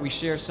more, we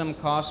share some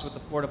costs with the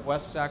Port of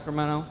West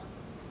Sacramento,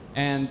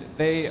 and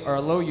they are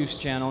a low use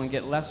channel and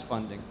get less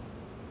funding.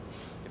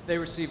 If they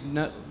receive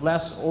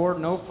less or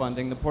no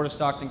funding, the Port of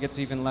Stockton gets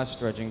even less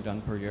dredging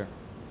done per year.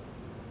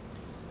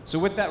 So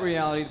with that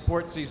reality, the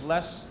port sees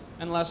less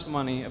and less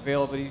money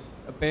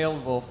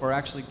available for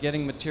actually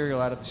getting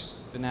material out of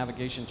the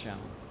navigation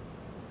channel.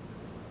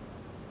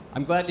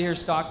 I'm glad to hear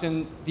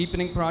Stockton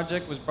Deepening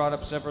Project was brought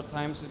up several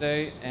times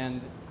today,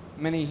 and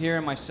many here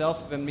and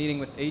myself have been meeting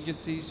with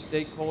agencies,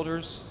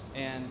 stakeholders,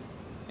 and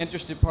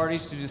interested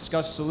parties to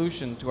discuss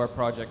solutions to our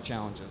project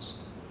challenges.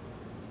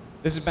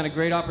 This has been a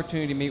great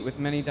opportunity to meet with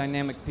many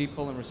dynamic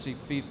people and receive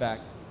feedback.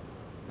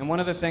 And one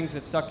of the things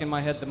that stuck in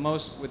my head the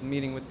most with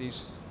meeting with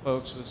these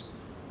folks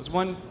was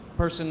one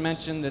person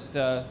mentioned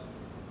that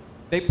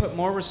they put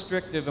more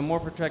restrictive and more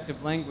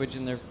protective language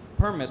in their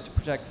permit to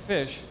protect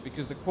fish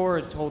because the Corps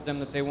had told them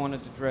that they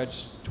wanted to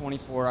dredge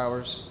 24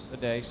 hours a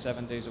day,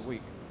 7 days a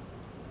week.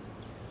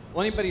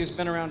 Well, anybody who's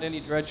been around any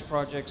dredge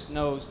projects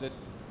knows that,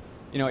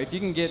 you know, if you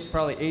can get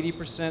probably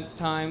 80%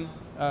 time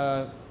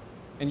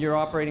and you're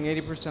operating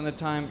 80% of the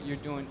time,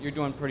 you're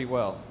doing pretty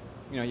well.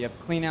 You know, you have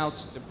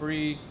cleanouts,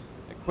 debris,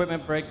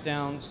 equipment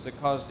breakdowns that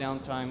cause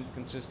downtime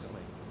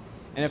consistently.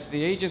 And if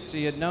the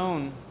agency had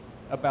known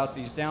about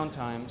these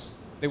downtimes,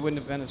 they wouldn't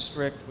have been as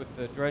strict with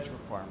the dredge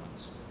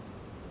requirements.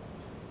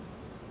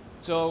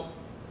 So,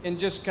 in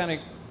just kind of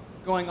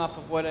going off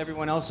of what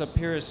everyone else up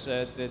here has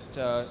said,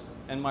 that,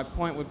 and my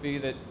point would be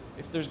that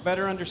if there's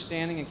better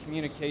understanding and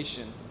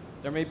communication,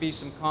 there may be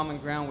some common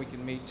ground we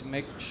can meet to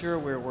make sure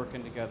we're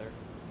working together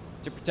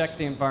to protect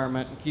the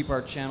environment and keep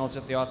our channels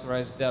at the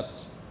authorized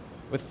depths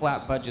with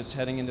flat budgets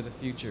heading into the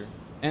future,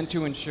 and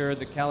to ensure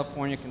that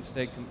California can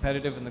stay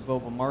competitive in the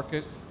global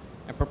market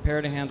and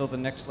prepare to handle the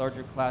next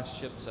larger class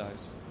ship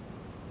size.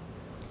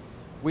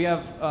 We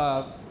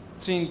have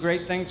seen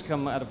great things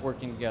come out of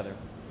working together.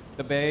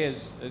 The Bay,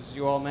 as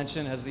you all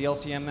mentioned, has the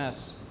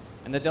LTMS,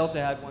 and the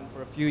Delta had one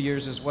for a few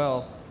years as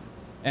well.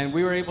 And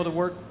we were able to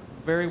work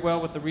very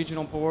well with the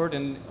regional board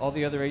and all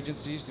the other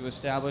agencies to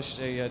establish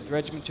a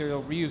dredge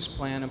material reuse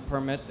plan and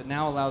permit that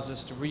now allows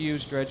us to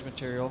reuse dredge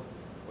material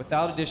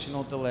without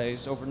additional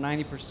delays over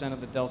 90%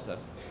 of the Delta.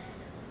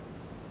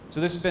 So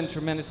this has been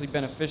tremendously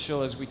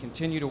beneficial as we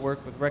continue to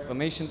work with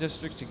reclamation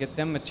districts to get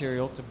them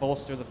material to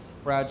bolster the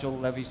fragile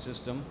levee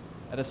system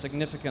at a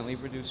significantly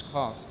reduced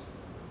cost.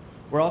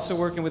 We're also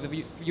working with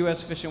the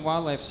U.S. Fish and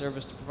Wildlife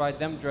Service to provide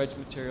them dredge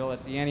material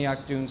at the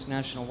Antioch Dunes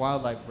National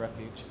Wildlife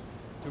Refuge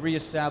to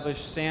reestablish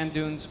sand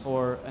dunes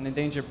for an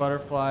endangered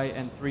butterfly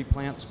and 3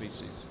 plant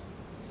species.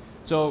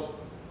 So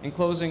in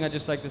closing, I'd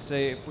just like to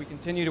say, if we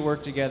continue to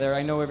work together,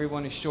 I know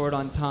everyone is short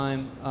on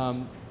time,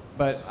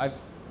 but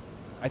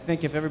I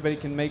think if everybody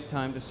can make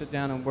time to sit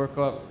down and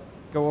go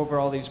over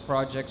all these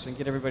projects and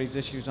get everybody's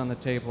issues on the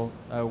table,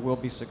 we'll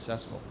be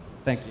successful.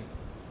 Thank you.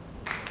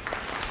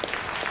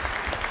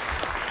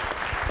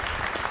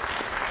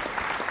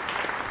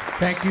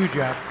 Thank you,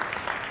 Jeff.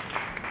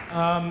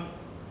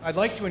 I'd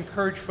like to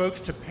encourage folks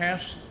to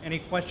pass any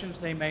questions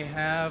they may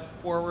have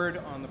forward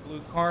on the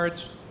blue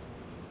cards.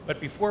 But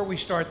before we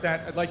start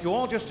that, I'd like you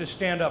all just to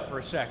stand up for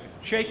a second.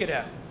 Shake it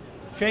out.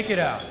 Shake it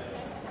out.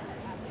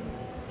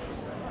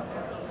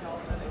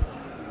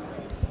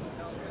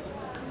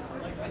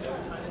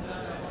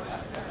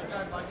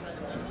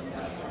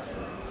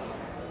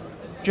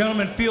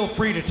 Gentlemen, feel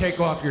free to take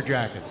off your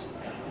jackets.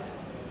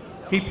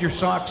 Keep your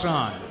socks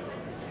on.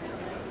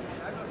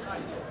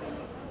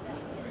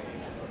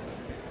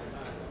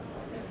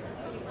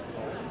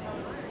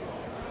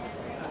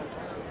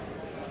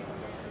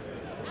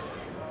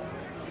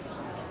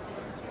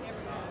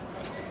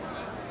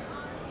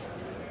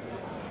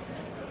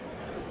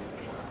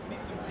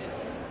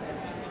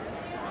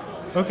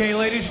 Okay,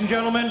 ladies and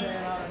gentlemen,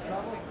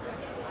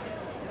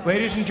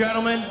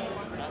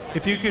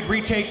 if you could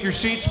retake your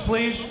seats,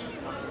 please.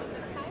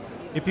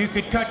 If you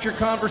could cut your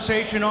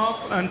conversation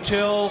off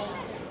until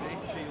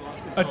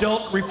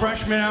adult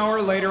refreshment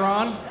hour later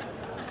on.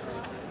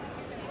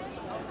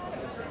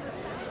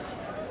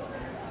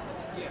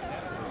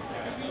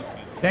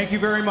 Thank you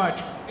very much.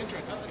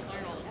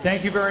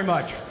 Thank you very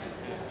much.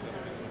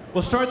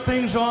 We'll start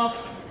things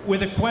off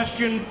with a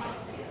question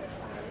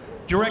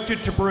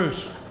directed to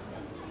Bruce.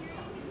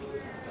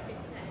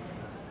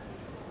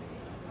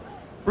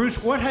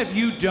 Bruce, what have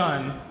you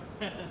done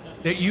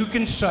that you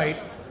can cite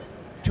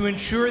to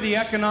ensure the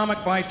economic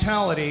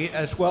vitality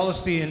as well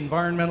as the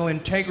environmental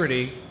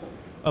integrity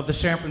of the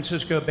San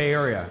Francisco Bay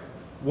Area?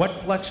 What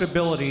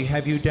flexibility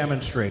have you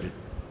demonstrated?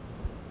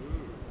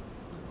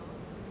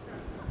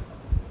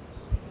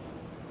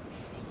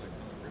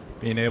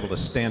 Being able to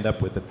stand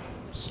up with a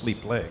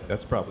sleep leg,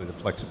 that's probably the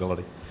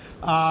flexibility.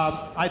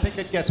 I think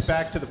it gets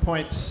back to the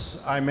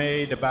points I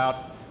made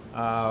about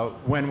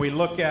when we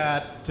look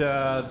at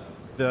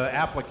the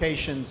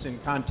applications in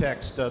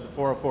context of the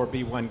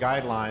 404B1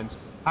 guidelines,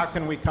 how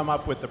can we come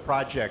up with a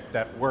project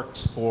that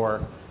works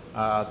for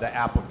the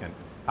applicant?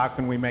 How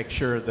can we make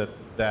sure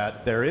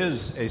that there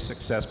is a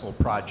successful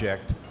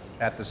project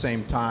at the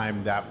same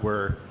time that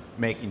we're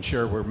making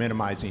sure we're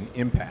minimizing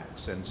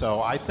impacts? And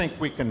so I think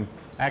we can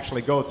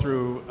actually go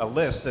through a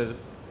list.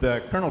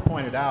 The Colonel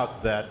pointed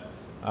out that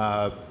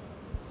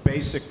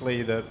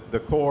basically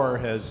the Corps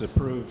has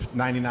approved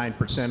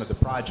 99% of the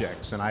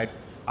projects, and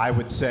I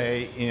would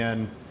say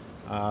in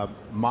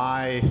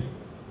my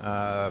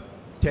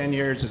 10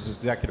 years as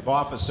executive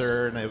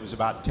officer, and it was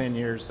about 10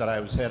 years that I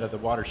was head of the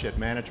watershed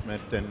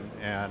management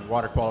and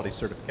water quality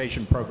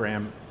certification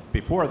program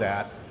before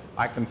that,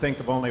 I can think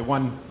of only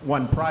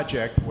one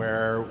project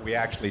where we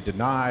actually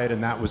denied,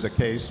 and that was a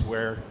case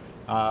where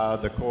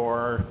the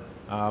Corps,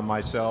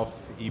 myself,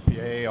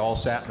 EPA all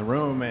sat in the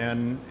room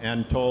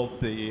and told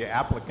the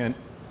applicant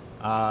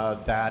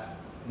that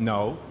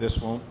no, this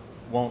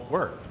won't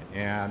work.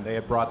 And they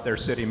had brought their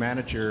city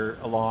manager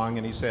along,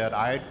 and he said,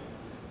 I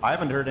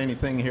haven't heard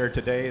anything here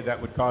today that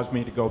would cause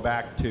me to go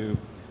back to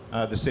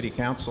the city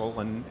council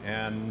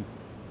and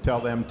tell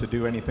them to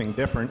do anything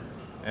different.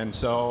 And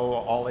so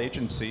all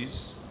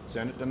agencies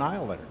sent a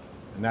denial letter.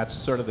 And that's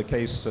sort of the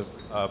case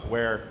of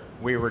where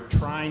we were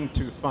trying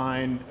to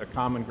find a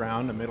common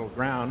ground, a middle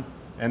ground,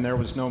 and there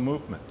was no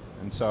movement.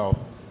 And so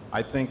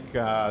I think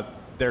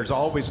there's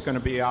always going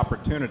to be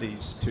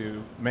opportunities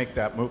to make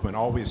that movement,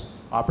 always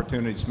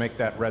opportunities to make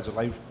that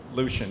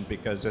resolution,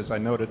 because as I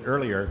noted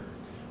earlier,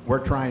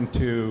 we're trying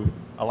to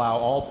allow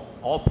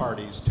all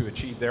parties to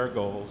achieve their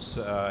goals,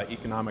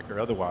 economic or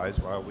otherwise,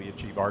 while we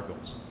achieve our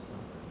goals.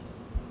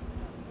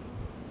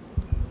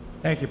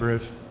 Thank you,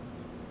 Bruce.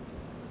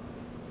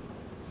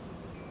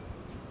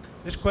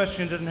 This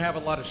question doesn't have a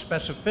lot of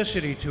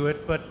specificity to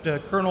it, but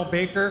Colonel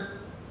Baker,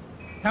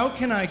 how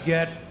can I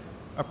get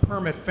a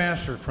permit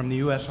faster from the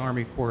U.S.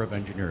 Army Corps of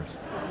Engineers?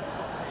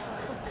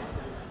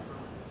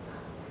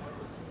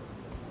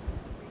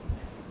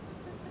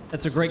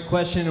 That's a great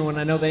question, and when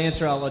I know the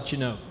answer, I'll let you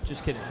know.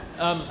 Just kidding.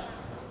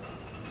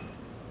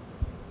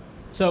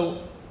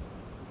 So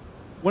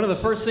one of the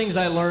first things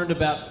I learned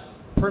about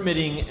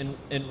permitting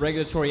and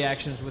regulatory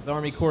actions with the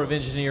Army Corps of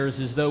Engineers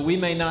is, though we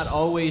may not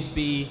always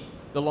be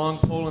the long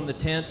pole in the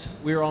tent,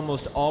 we're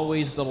almost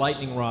always the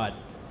lightning rod.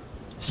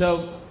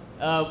 So,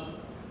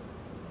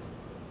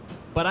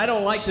 but I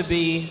don't like to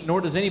be,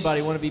 nor does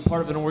anybody want to be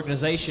part of an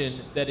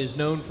organization that is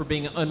known for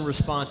being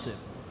unresponsive.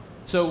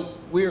 So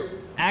we're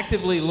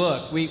actively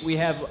we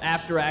have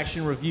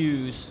after-action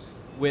reviews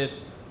with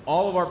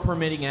all of our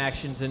permitting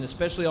actions, and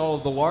especially all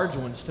of the large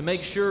ones, to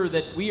make sure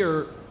that we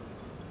are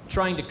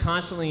trying to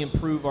constantly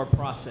improve our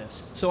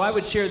process. So I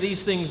would share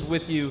these things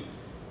with you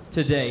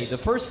today. The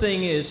first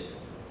thing is,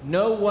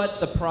 know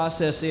what the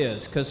process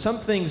is, because some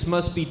things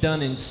must be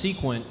done in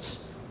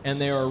sequence, and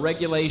there are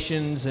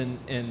regulations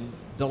and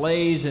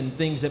delays and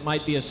things that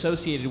might be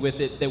associated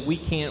with it that we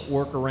can't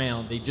work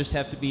around. They just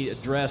have to be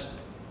addressed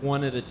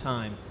one at a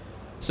time.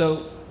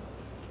 So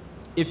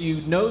if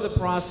you know the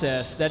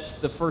process, that's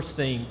the first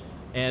thing,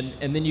 and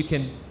then you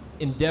can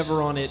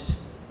endeavor on it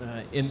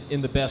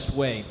in the best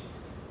way.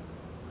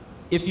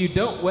 If you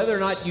don't, whether or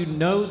not you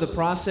know the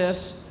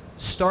process,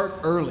 start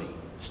early.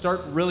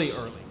 Start really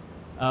early.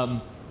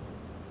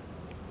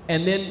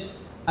 And then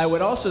I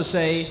would also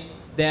say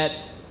that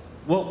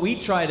what we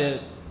try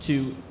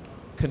to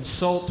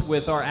consult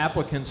with our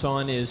applicants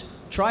on is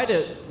try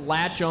to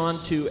latch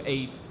on to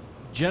a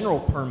general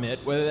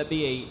permit, whether that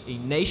be a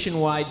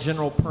nationwide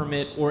general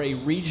permit or a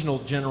regional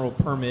general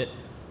permit,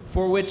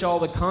 for which all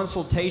the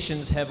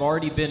consultations have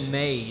already been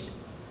made,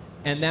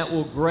 and that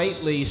will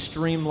greatly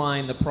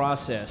streamline the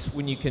process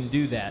when you can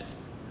do that.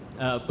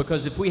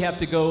 Because if we have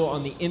to go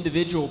on the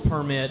individual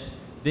permit,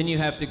 then you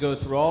have to go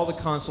through all the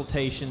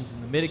consultations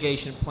and the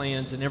mitigation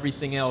plans and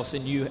everything else,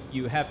 and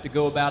you have to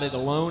go about it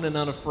alone and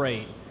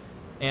unafraid.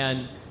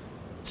 And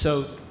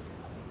so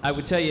I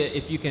would tell you,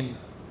 if you can,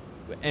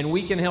 and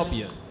we can help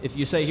you. If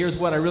you say, here's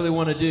what I really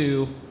want to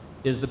do,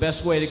 is the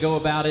best way to go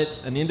about it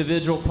an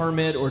individual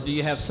permit, or do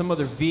you have some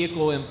other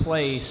vehicle in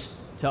place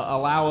to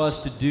allow us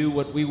to do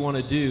what we want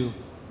to do,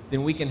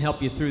 then we can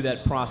help you through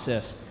that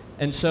process.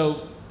 And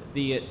so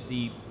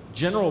the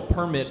general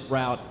permit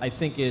route, I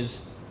think,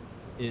 is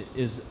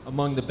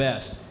among the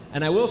best.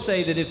 And I will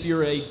say that if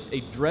you're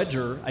a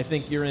dredger, I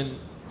think you're in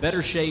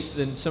better shape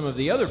than some of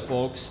the other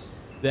folks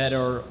that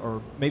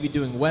are maybe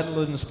doing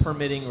wetlands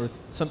permitting or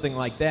something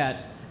like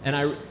that.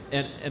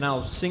 And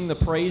I'll sing the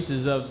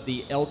praises of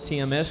the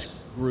LTMS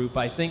group.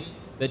 I think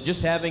that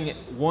just having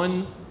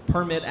one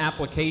permit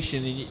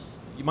application, and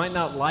you might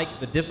not like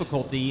the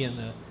difficulty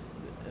and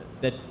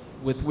that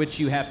with which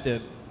you have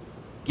to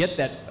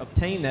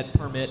obtain that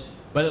permit,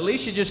 but at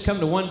least you just come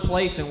to one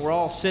place and we're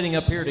all sitting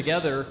up here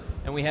together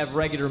and we have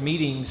regular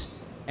meetings,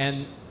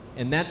 and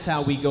that's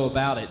how we go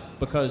about it.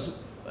 Because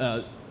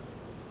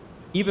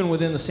even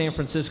within the San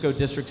Francisco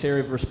district's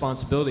area of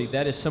responsibility,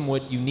 that is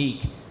somewhat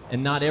unique,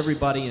 and not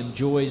everybody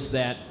enjoys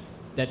that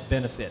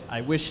benefit.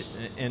 I wish,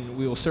 and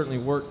we will certainly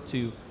work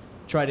to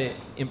try to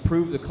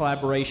improve the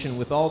collaboration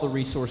with all the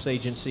resource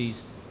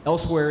agencies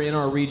elsewhere in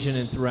our region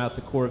and throughout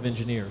the Corps of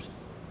Engineers.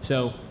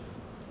 So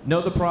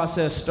know the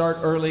process, start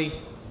early,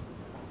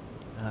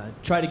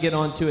 try to get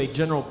onto a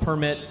general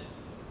permit,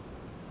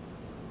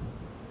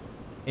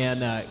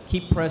 and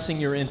keep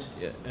pressing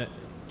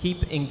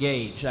keep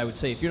engaged, I would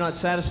say. If you're not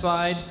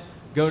satisfied,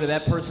 go to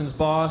that person's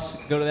boss,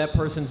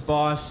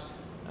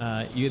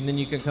 and then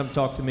you can come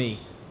talk to me.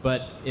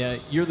 But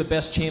you're the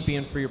best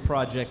champion for your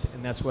project,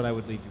 and that's what I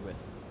would leave you with.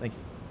 Thank you.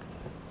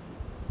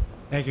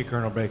 Thank you,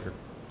 Colonel Baker.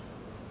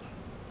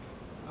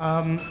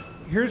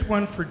 Here's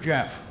one for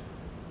Jeff.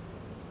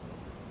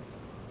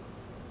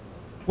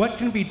 What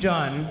can be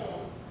done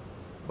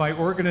by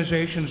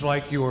organizations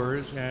like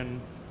yours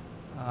and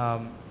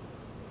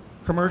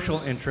commercial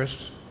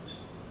interests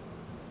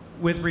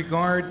with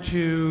regard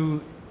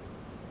to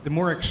the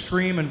more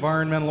extreme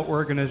environmental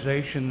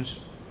organizations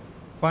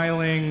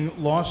filing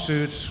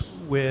lawsuits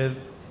with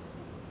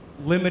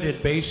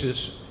limited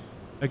basis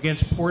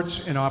against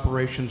ports and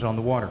operations on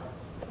the water?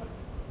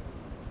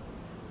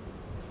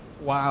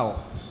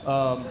 Wow.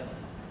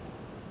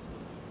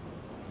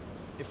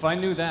 If I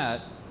knew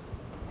that,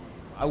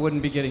 I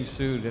wouldn't be getting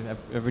sued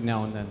every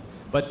now and then.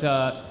 But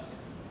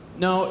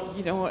no,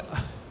 you know what?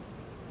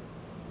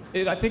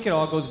 I think it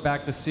all goes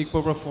back to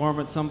CEQA reform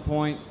at some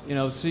point. You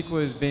know,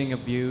 CEQA is being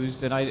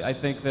abused, and I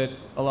think that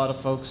a lot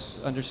of folks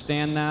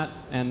understand that.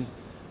 And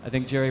I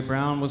think Jerry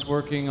Brown was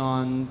working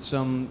on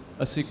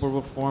a CEQA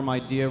reform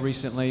idea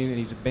recently, and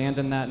he's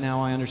abandoned that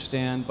now, I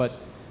understand. But,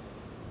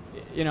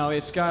 you know,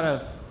 it's got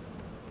to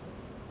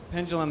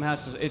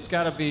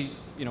be,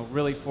 you know,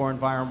 really for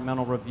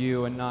environmental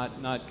review and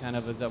not kind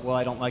of as that, well,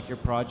 I don't like your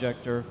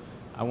project, or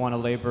I want a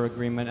labor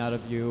agreement out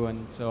of you,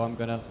 and so I'm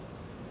gonna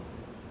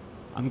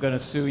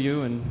sue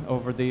you and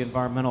over the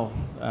environmental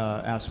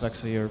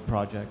aspects of your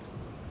project.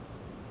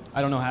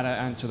 I don't know how to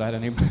answer that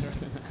any better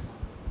than that.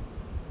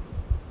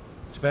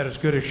 It's about as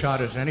good a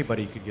shot as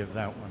anybody could give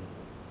that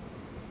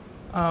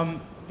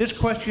one. This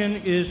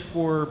question is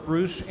for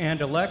Bruce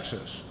and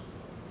Alexis.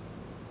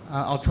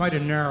 I'll try to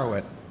narrow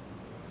it.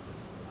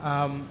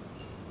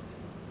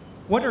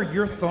 What are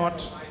your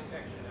thoughts?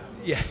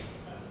 Yeah.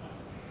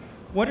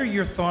 What are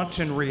your thoughts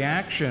and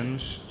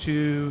reactions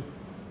to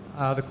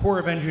the Corps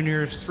of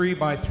Engineers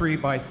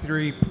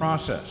 3x3x3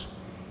 process?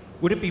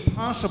 Would it be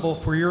possible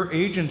for your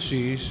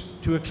agencies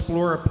to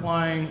explore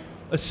applying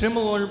a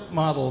similar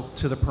model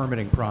to the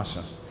permitting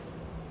process?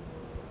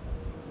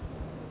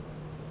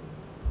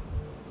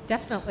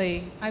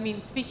 Definitely. I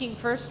mean, speaking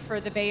first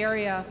for the Bay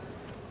Area,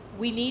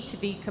 we need to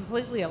be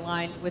completely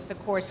aligned with the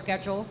Corps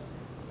schedule.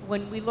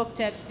 When we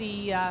looked at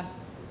the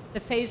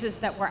phases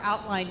that were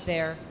outlined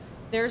there,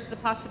 there's the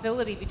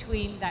possibility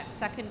between that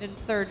second and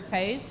third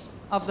phase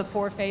of the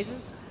 4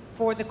 phases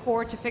for the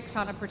Corps to fix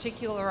on a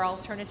particular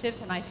alternative,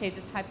 and I say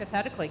this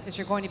hypothetically because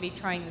you're going to be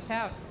trying this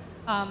out.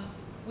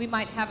 We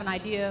might have an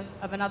idea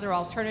of another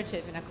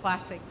alternative in a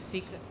classic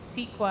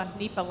CEQA,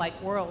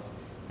 NEPA-like world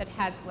that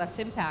has less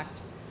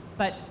impact,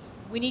 but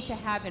we need to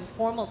have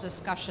informal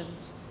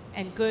discussions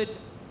and good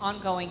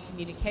ongoing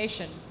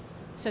communication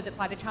so that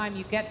by the time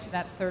you get to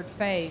that third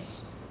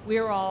phase,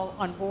 we're all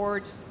on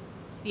board,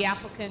 the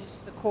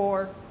applicant, the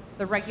Corps,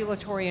 the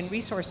regulatory and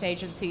resource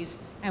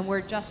agencies, and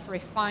we're just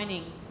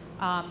refining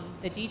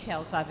the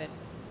details of it.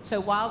 So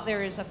while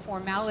there is a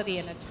formality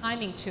and a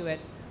timing to it,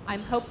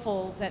 I'm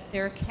hopeful that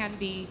there can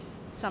be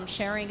some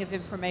sharing of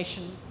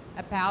information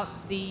about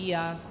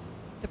the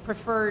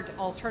preferred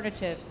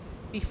alternative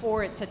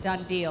before it's a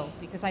done deal.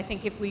 Because I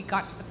think if we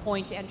got to the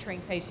point entering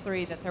phase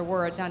 3 that there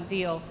were a done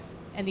deal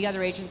and the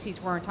other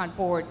agencies weren't on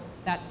board,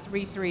 that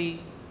 3-3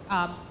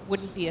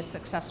 wouldn't be as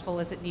successful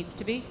as it needs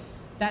to be.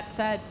 That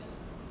said,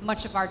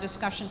 much of our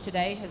discussion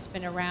today has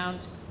been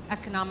around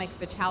economic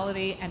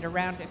vitality and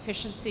around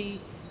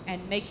efficiency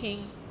and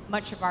making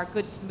much of our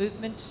goods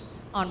movement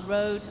on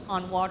road,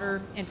 on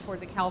water, and for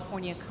the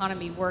California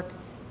economy work.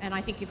 And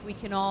I think if we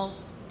can all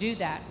do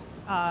that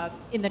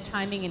in the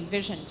timing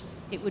envisioned,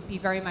 it would be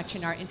very much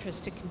in our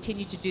interest to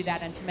continue to do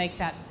that and to make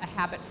that a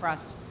habit for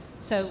us.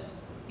 So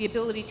the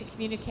ability to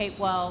communicate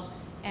well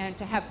and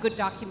to have good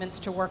documents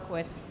to work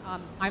with,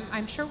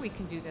 I'm sure we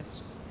can do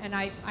this. And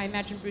I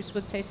imagine Bruce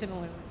would say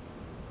similarly.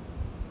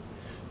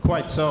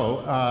 Quite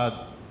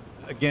so.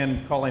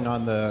 Again, calling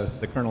on the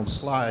Colonel's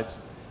slides,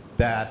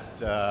 that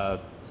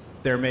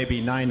there may be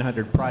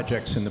 900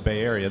 projects in the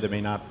Bay Area. They may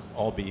not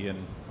all be in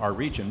our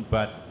region,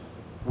 but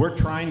we're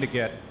trying to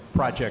get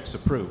projects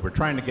approved. We're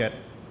trying to get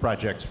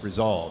projects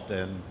resolved.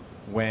 And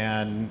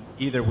when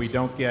either we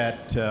don't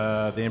get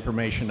the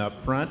information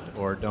up front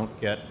or don't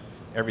get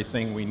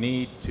everything we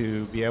need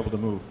to be able to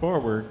move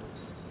forward,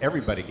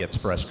 everybody gets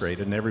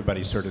frustrated and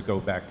everybody sort of go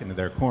back into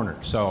their corner.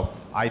 So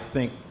I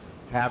think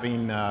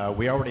having,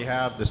 we already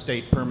have the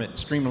State Permit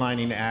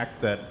Streamlining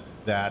Act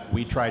that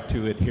we try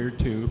to adhere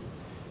to.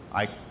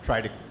 I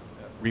try to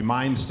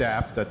remind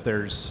staff that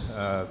there's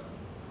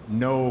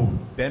no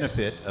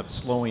benefit of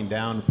slowing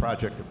down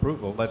project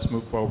approval. Let's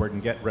move forward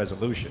and get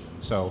resolution.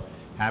 So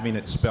having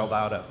it spelled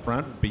out up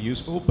front would be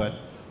useful, but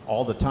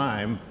all the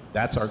time,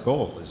 that's our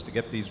goal, is to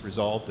get these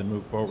resolved and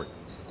move forward.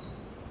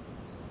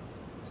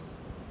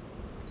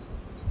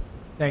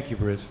 Thank you,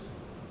 Bruce.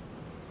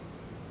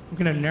 I'm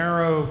going to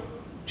narrow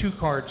two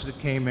cards that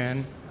came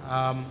in,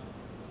 and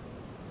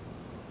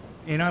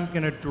I'm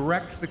going to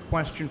direct the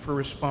question for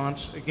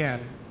response again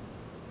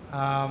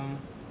to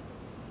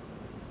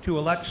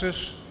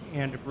Alexis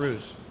and to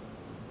Bruce.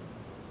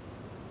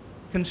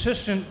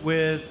 Consistent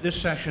with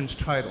this session's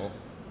title,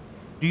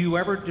 do you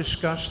ever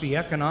discuss the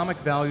economic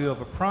value of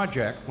a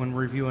project when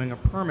reviewing a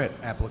permit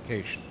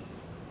application?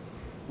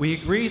 We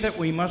agree that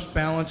we must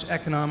balance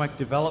economic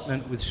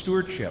development with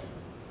stewardship.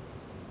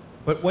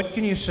 But what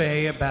can you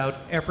say about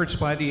efforts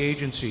by the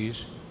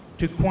agencies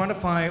to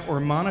quantify or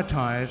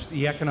monetize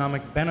the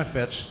economic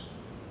benefits,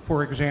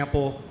 for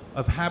example,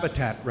 of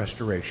habitat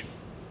restoration?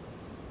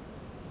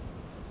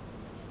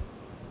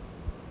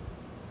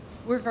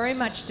 We're very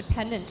much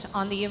dependent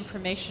on the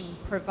information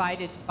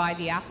provided by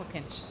the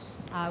applicant.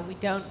 We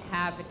don't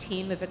have a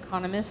team of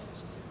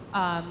economists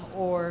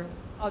or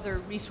other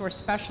resource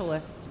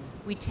specialists.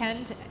 We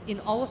tend,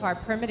 in all of our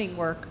permitting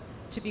work,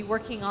 to be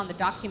working on the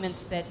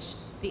documents that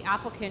the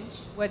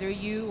applicant, whether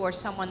you or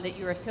someone that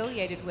you're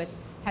affiliated with,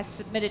 has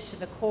submitted to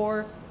the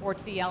Corps or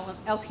to the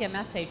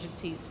LTMS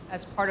agencies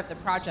as part of the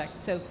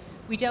project. So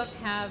we don't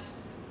have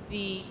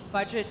the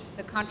budget,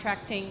 the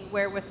contracting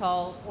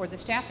wherewithal, or the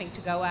staffing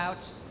to go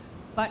out,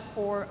 but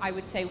for, I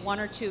would say,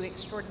 one or two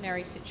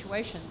extraordinary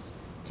situations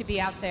to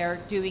be out there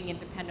doing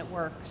independent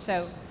work.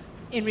 So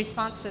in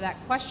response to that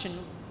question,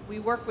 we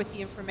work with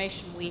the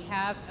information we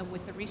have and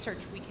with the research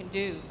we can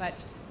do,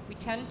 but we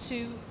tend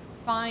to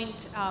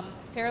find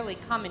fairly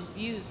common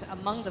views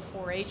among the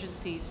four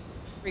agencies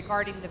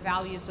regarding the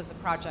values of the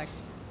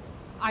project.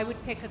 I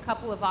would pick a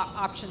couple of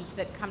options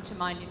that come to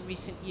mind in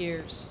recent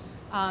years.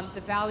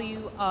 The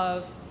value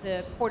of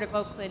the Port of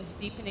Oakland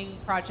deepening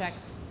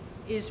projects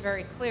is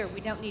very clear.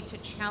 We don't need to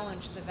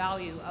challenge the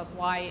value of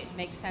why it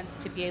makes sense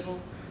to be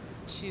able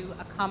to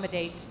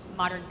accommodate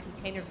modern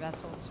container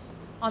vessels.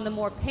 On the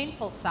more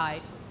painful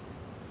side,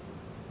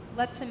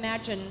 let's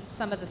imagine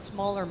some of the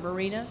smaller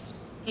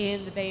marinas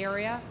in the Bay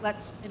Area.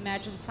 Let's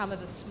imagine some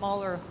of the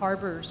smaller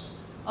harbors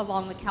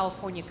along the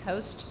California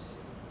coast.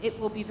 It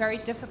will be very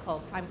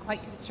difficult. I'm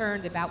quite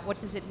concerned about what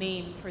does it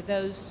mean for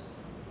those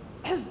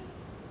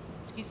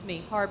excuse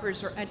me,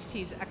 harbors or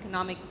entities'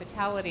 economic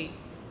vitality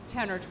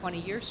 10 or 20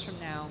 years from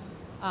now.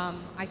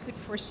 I could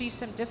foresee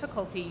some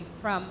difficulty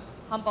from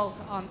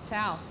Humboldt on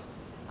south,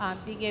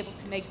 being able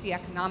to make the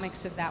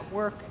economics of that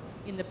work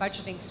in the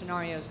budgeting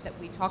scenarios that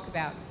we talk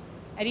about.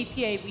 At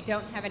EPA, we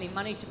don't have any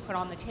money to put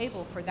on the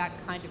table for that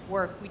kind of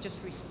work. We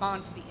just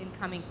respond to the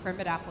incoming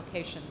permit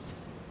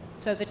applications.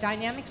 So the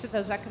dynamics of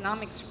those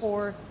economics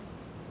for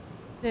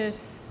the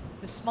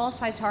small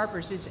size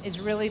harbors is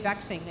really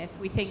vexing if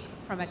we think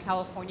from a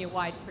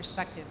California-wide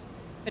perspective.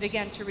 But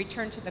again, to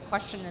return to the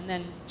question and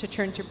then to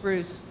turn to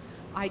Bruce,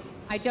 I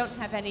don't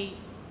have any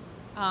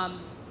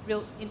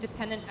real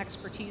independent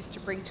expertise to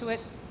bring to it.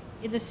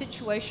 In the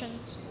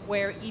situations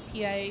where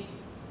EPA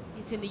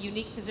is in the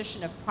unique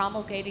position of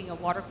promulgating a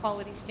water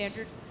quality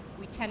standard,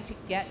 we tend to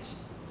get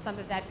some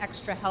of that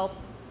extra help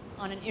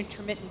on an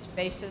intermittent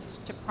basis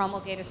to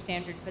promulgate a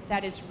standard, but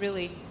that is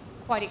really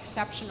quite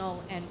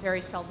exceptional and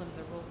very seldom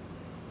the rule.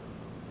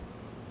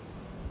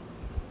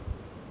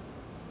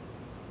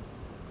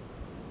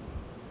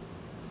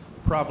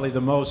 Probably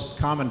the most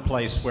common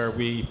place where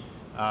we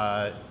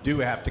do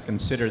have to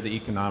consider the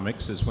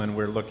economics is when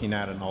we're looking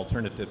at an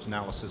alternatives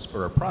analysis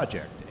for a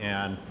project.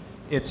 And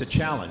it's a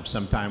challenge.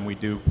 Sometimes we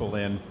do pull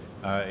in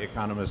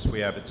economists we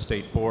have at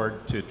State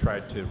Board to try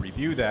to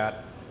review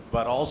that.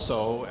 But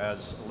also,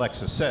 as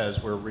Alexis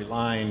says, we're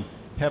relying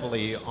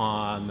heavily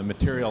on the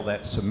material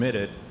that's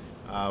submitted.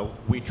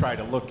 We try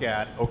to look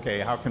at, okay,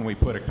 how can we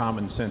put a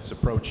common sense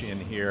approach in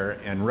here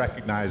and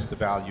recognize the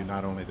value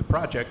not only of the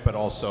project, but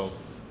also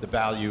the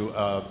value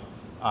of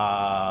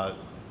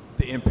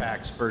the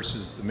impacts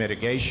versus the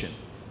mitigation.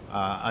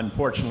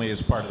 Unfortunately,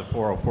 as part of the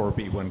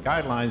 404B1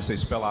 guidelines, they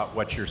spell out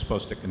what you're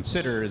supposed to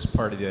consider as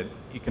part of the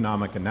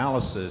economic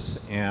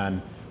analysis,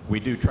 and we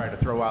do try to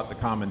throw out the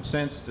common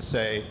sense to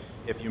say,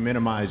 if you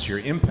minimize your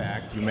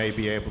impact, you may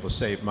be able to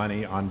save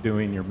money on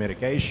doing your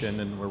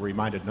mitigation, and we're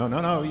reminded,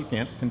 no, you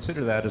can't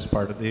consider that as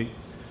part of the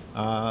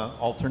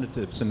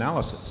alternatives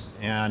analysis.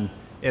 And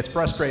it's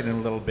frustrating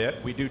a little bit.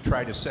 We do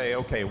try to say,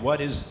 okay, what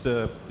is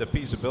the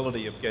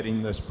feasibility of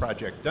getting this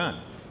project done?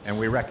 And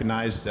we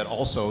recognize that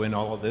also in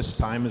all of this,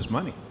 time is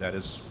money. That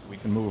is, we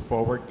can move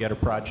forward, get a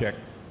project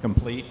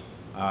complete,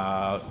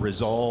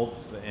 resolve,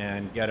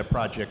 and get a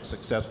project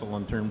successful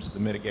in terms of the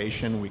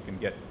mitigation. We can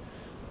get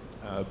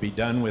be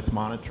done with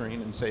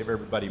monitoring and save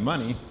everybody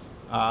money.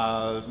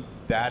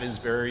 That is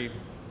very,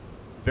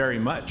 very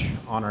much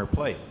on our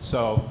plate.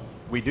 So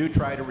we do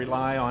try to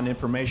rely on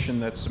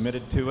information that's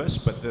submitted to us,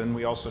 but then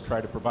we also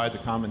try to provide the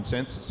common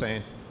sense of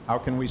saying, how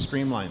can we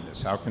streamline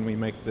this? How can we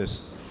make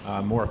this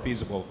more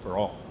feasible for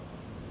all?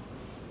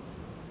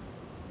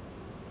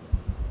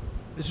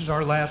 This is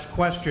our last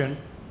question,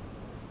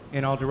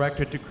 and I'll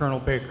direct it to Colonel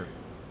Baker.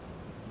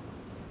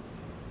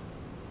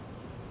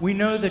 We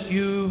know that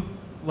you,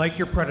 like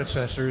your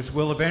predecessors,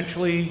 will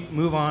eventually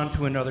move on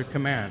to another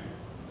command.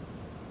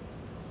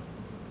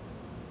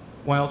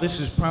 while this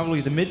is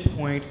probably the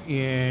midpoint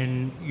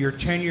in your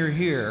tenure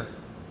here,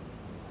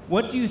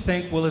 what do you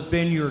think will have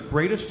been your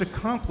greatest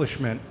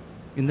accomplishment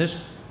in this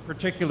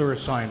particular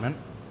assignment,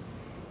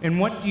 and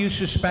what do you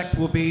suspect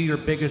will be your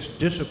biggest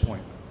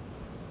disappointment?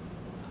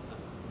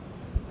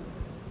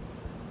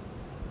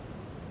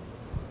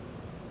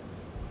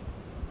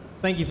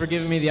 Thank you for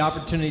giving me the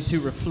opportunity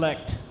to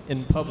reflect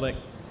in public.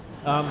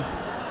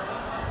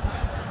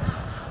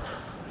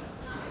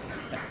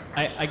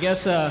 I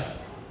guess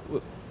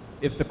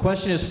if the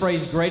question is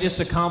phrased greatest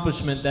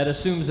accomplishment, that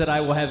assumes that I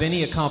will have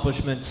any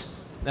accomplishments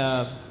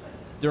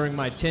during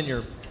my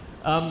tenure.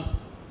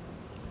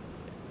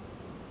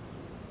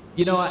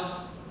 You know,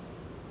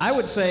 I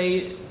would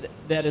say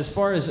that as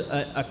far as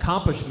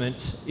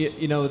accomplishments,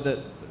 you know,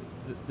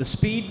 the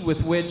speed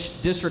with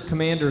which district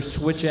commanders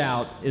switch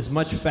out is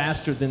much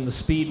faster than the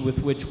speed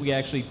with which we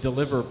actually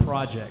deliver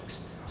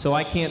projects. So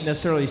I can't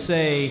necessarily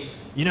say,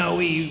 you know,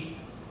 we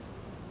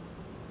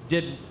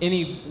did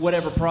any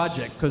whatever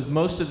project, because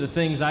most of the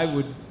things I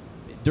would,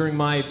 during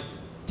my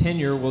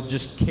tenure, will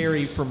just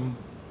carry from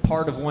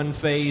part of one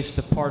phase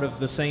to part of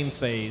the same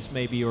phase,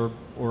 maybe, or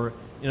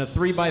you know,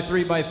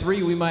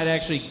 3x3x3, we might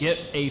actually get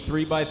a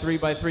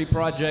 3x3x3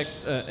 project,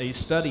 a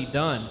study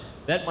done.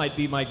 That might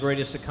be my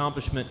greatest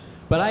accomplishment.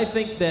 But I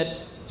think that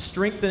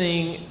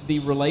strengthening the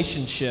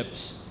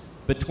relationships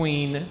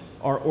between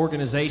our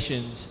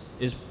organizations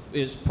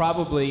is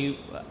probably,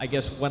 I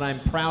guess, what I'm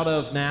proud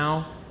of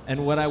now,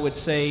 and what I would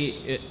say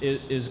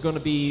is going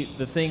to be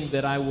the thing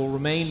that I will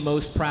remain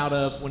most proud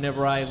of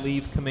whenever I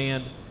leave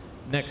command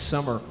next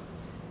summer.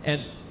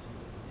 And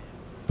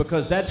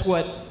because that's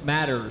what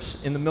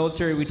matters. In the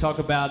military, we talk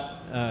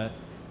about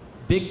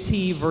big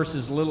T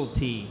versus little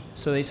t.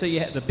 So they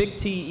say the big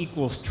T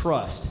equals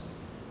trust.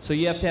 So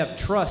you have to have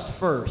trust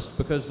first,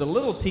 because the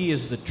little t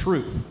is the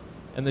truth,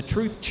 and the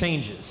truth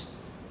changes.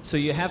 So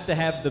you have to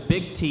have the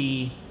big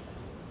T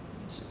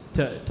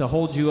to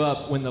hold you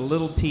up when the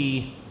little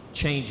t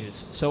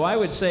changes. So I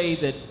would say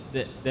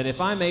that if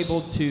I'm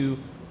able to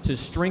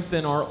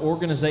strengthen our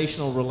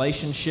organizational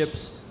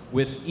relationships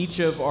with each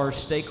of our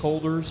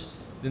stakeholders,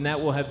 then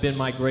that will have been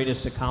my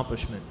greatest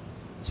accomplishment.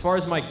 As far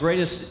as my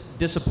greatest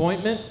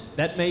disappointment,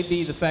 that may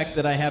be the fact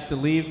that I have to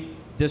leave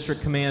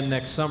district command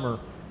next summer,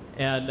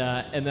 and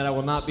that I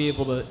will not be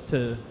able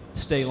to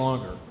stay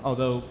longer.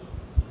 Although,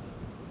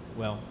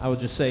 well, I would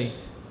just say,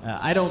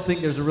 I don't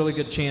think there's a really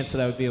good chance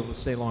that I would be able to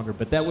stay longer,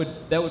 but that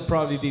would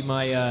probably be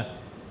my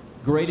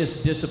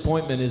greatest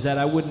disappointment, is that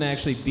I wouldn't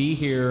actually be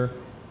here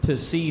to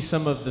see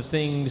some of the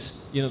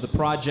things, you know, the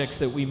projects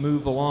that we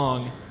move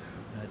along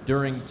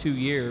during 2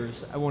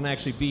 years. I won't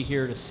actually be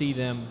here to see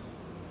them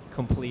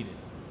completed.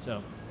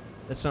 So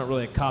that's not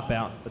really a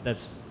cop-out, but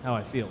that's how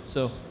I feel.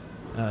 So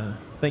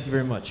thank you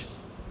very much.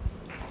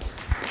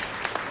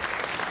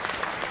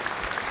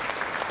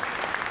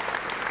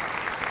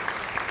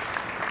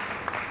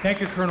 Thank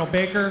you, Colonel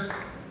Baker.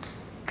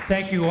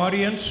 Thank you,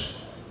 audience.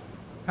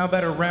 How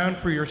about a round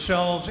for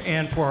yourselves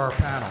and for our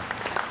panel?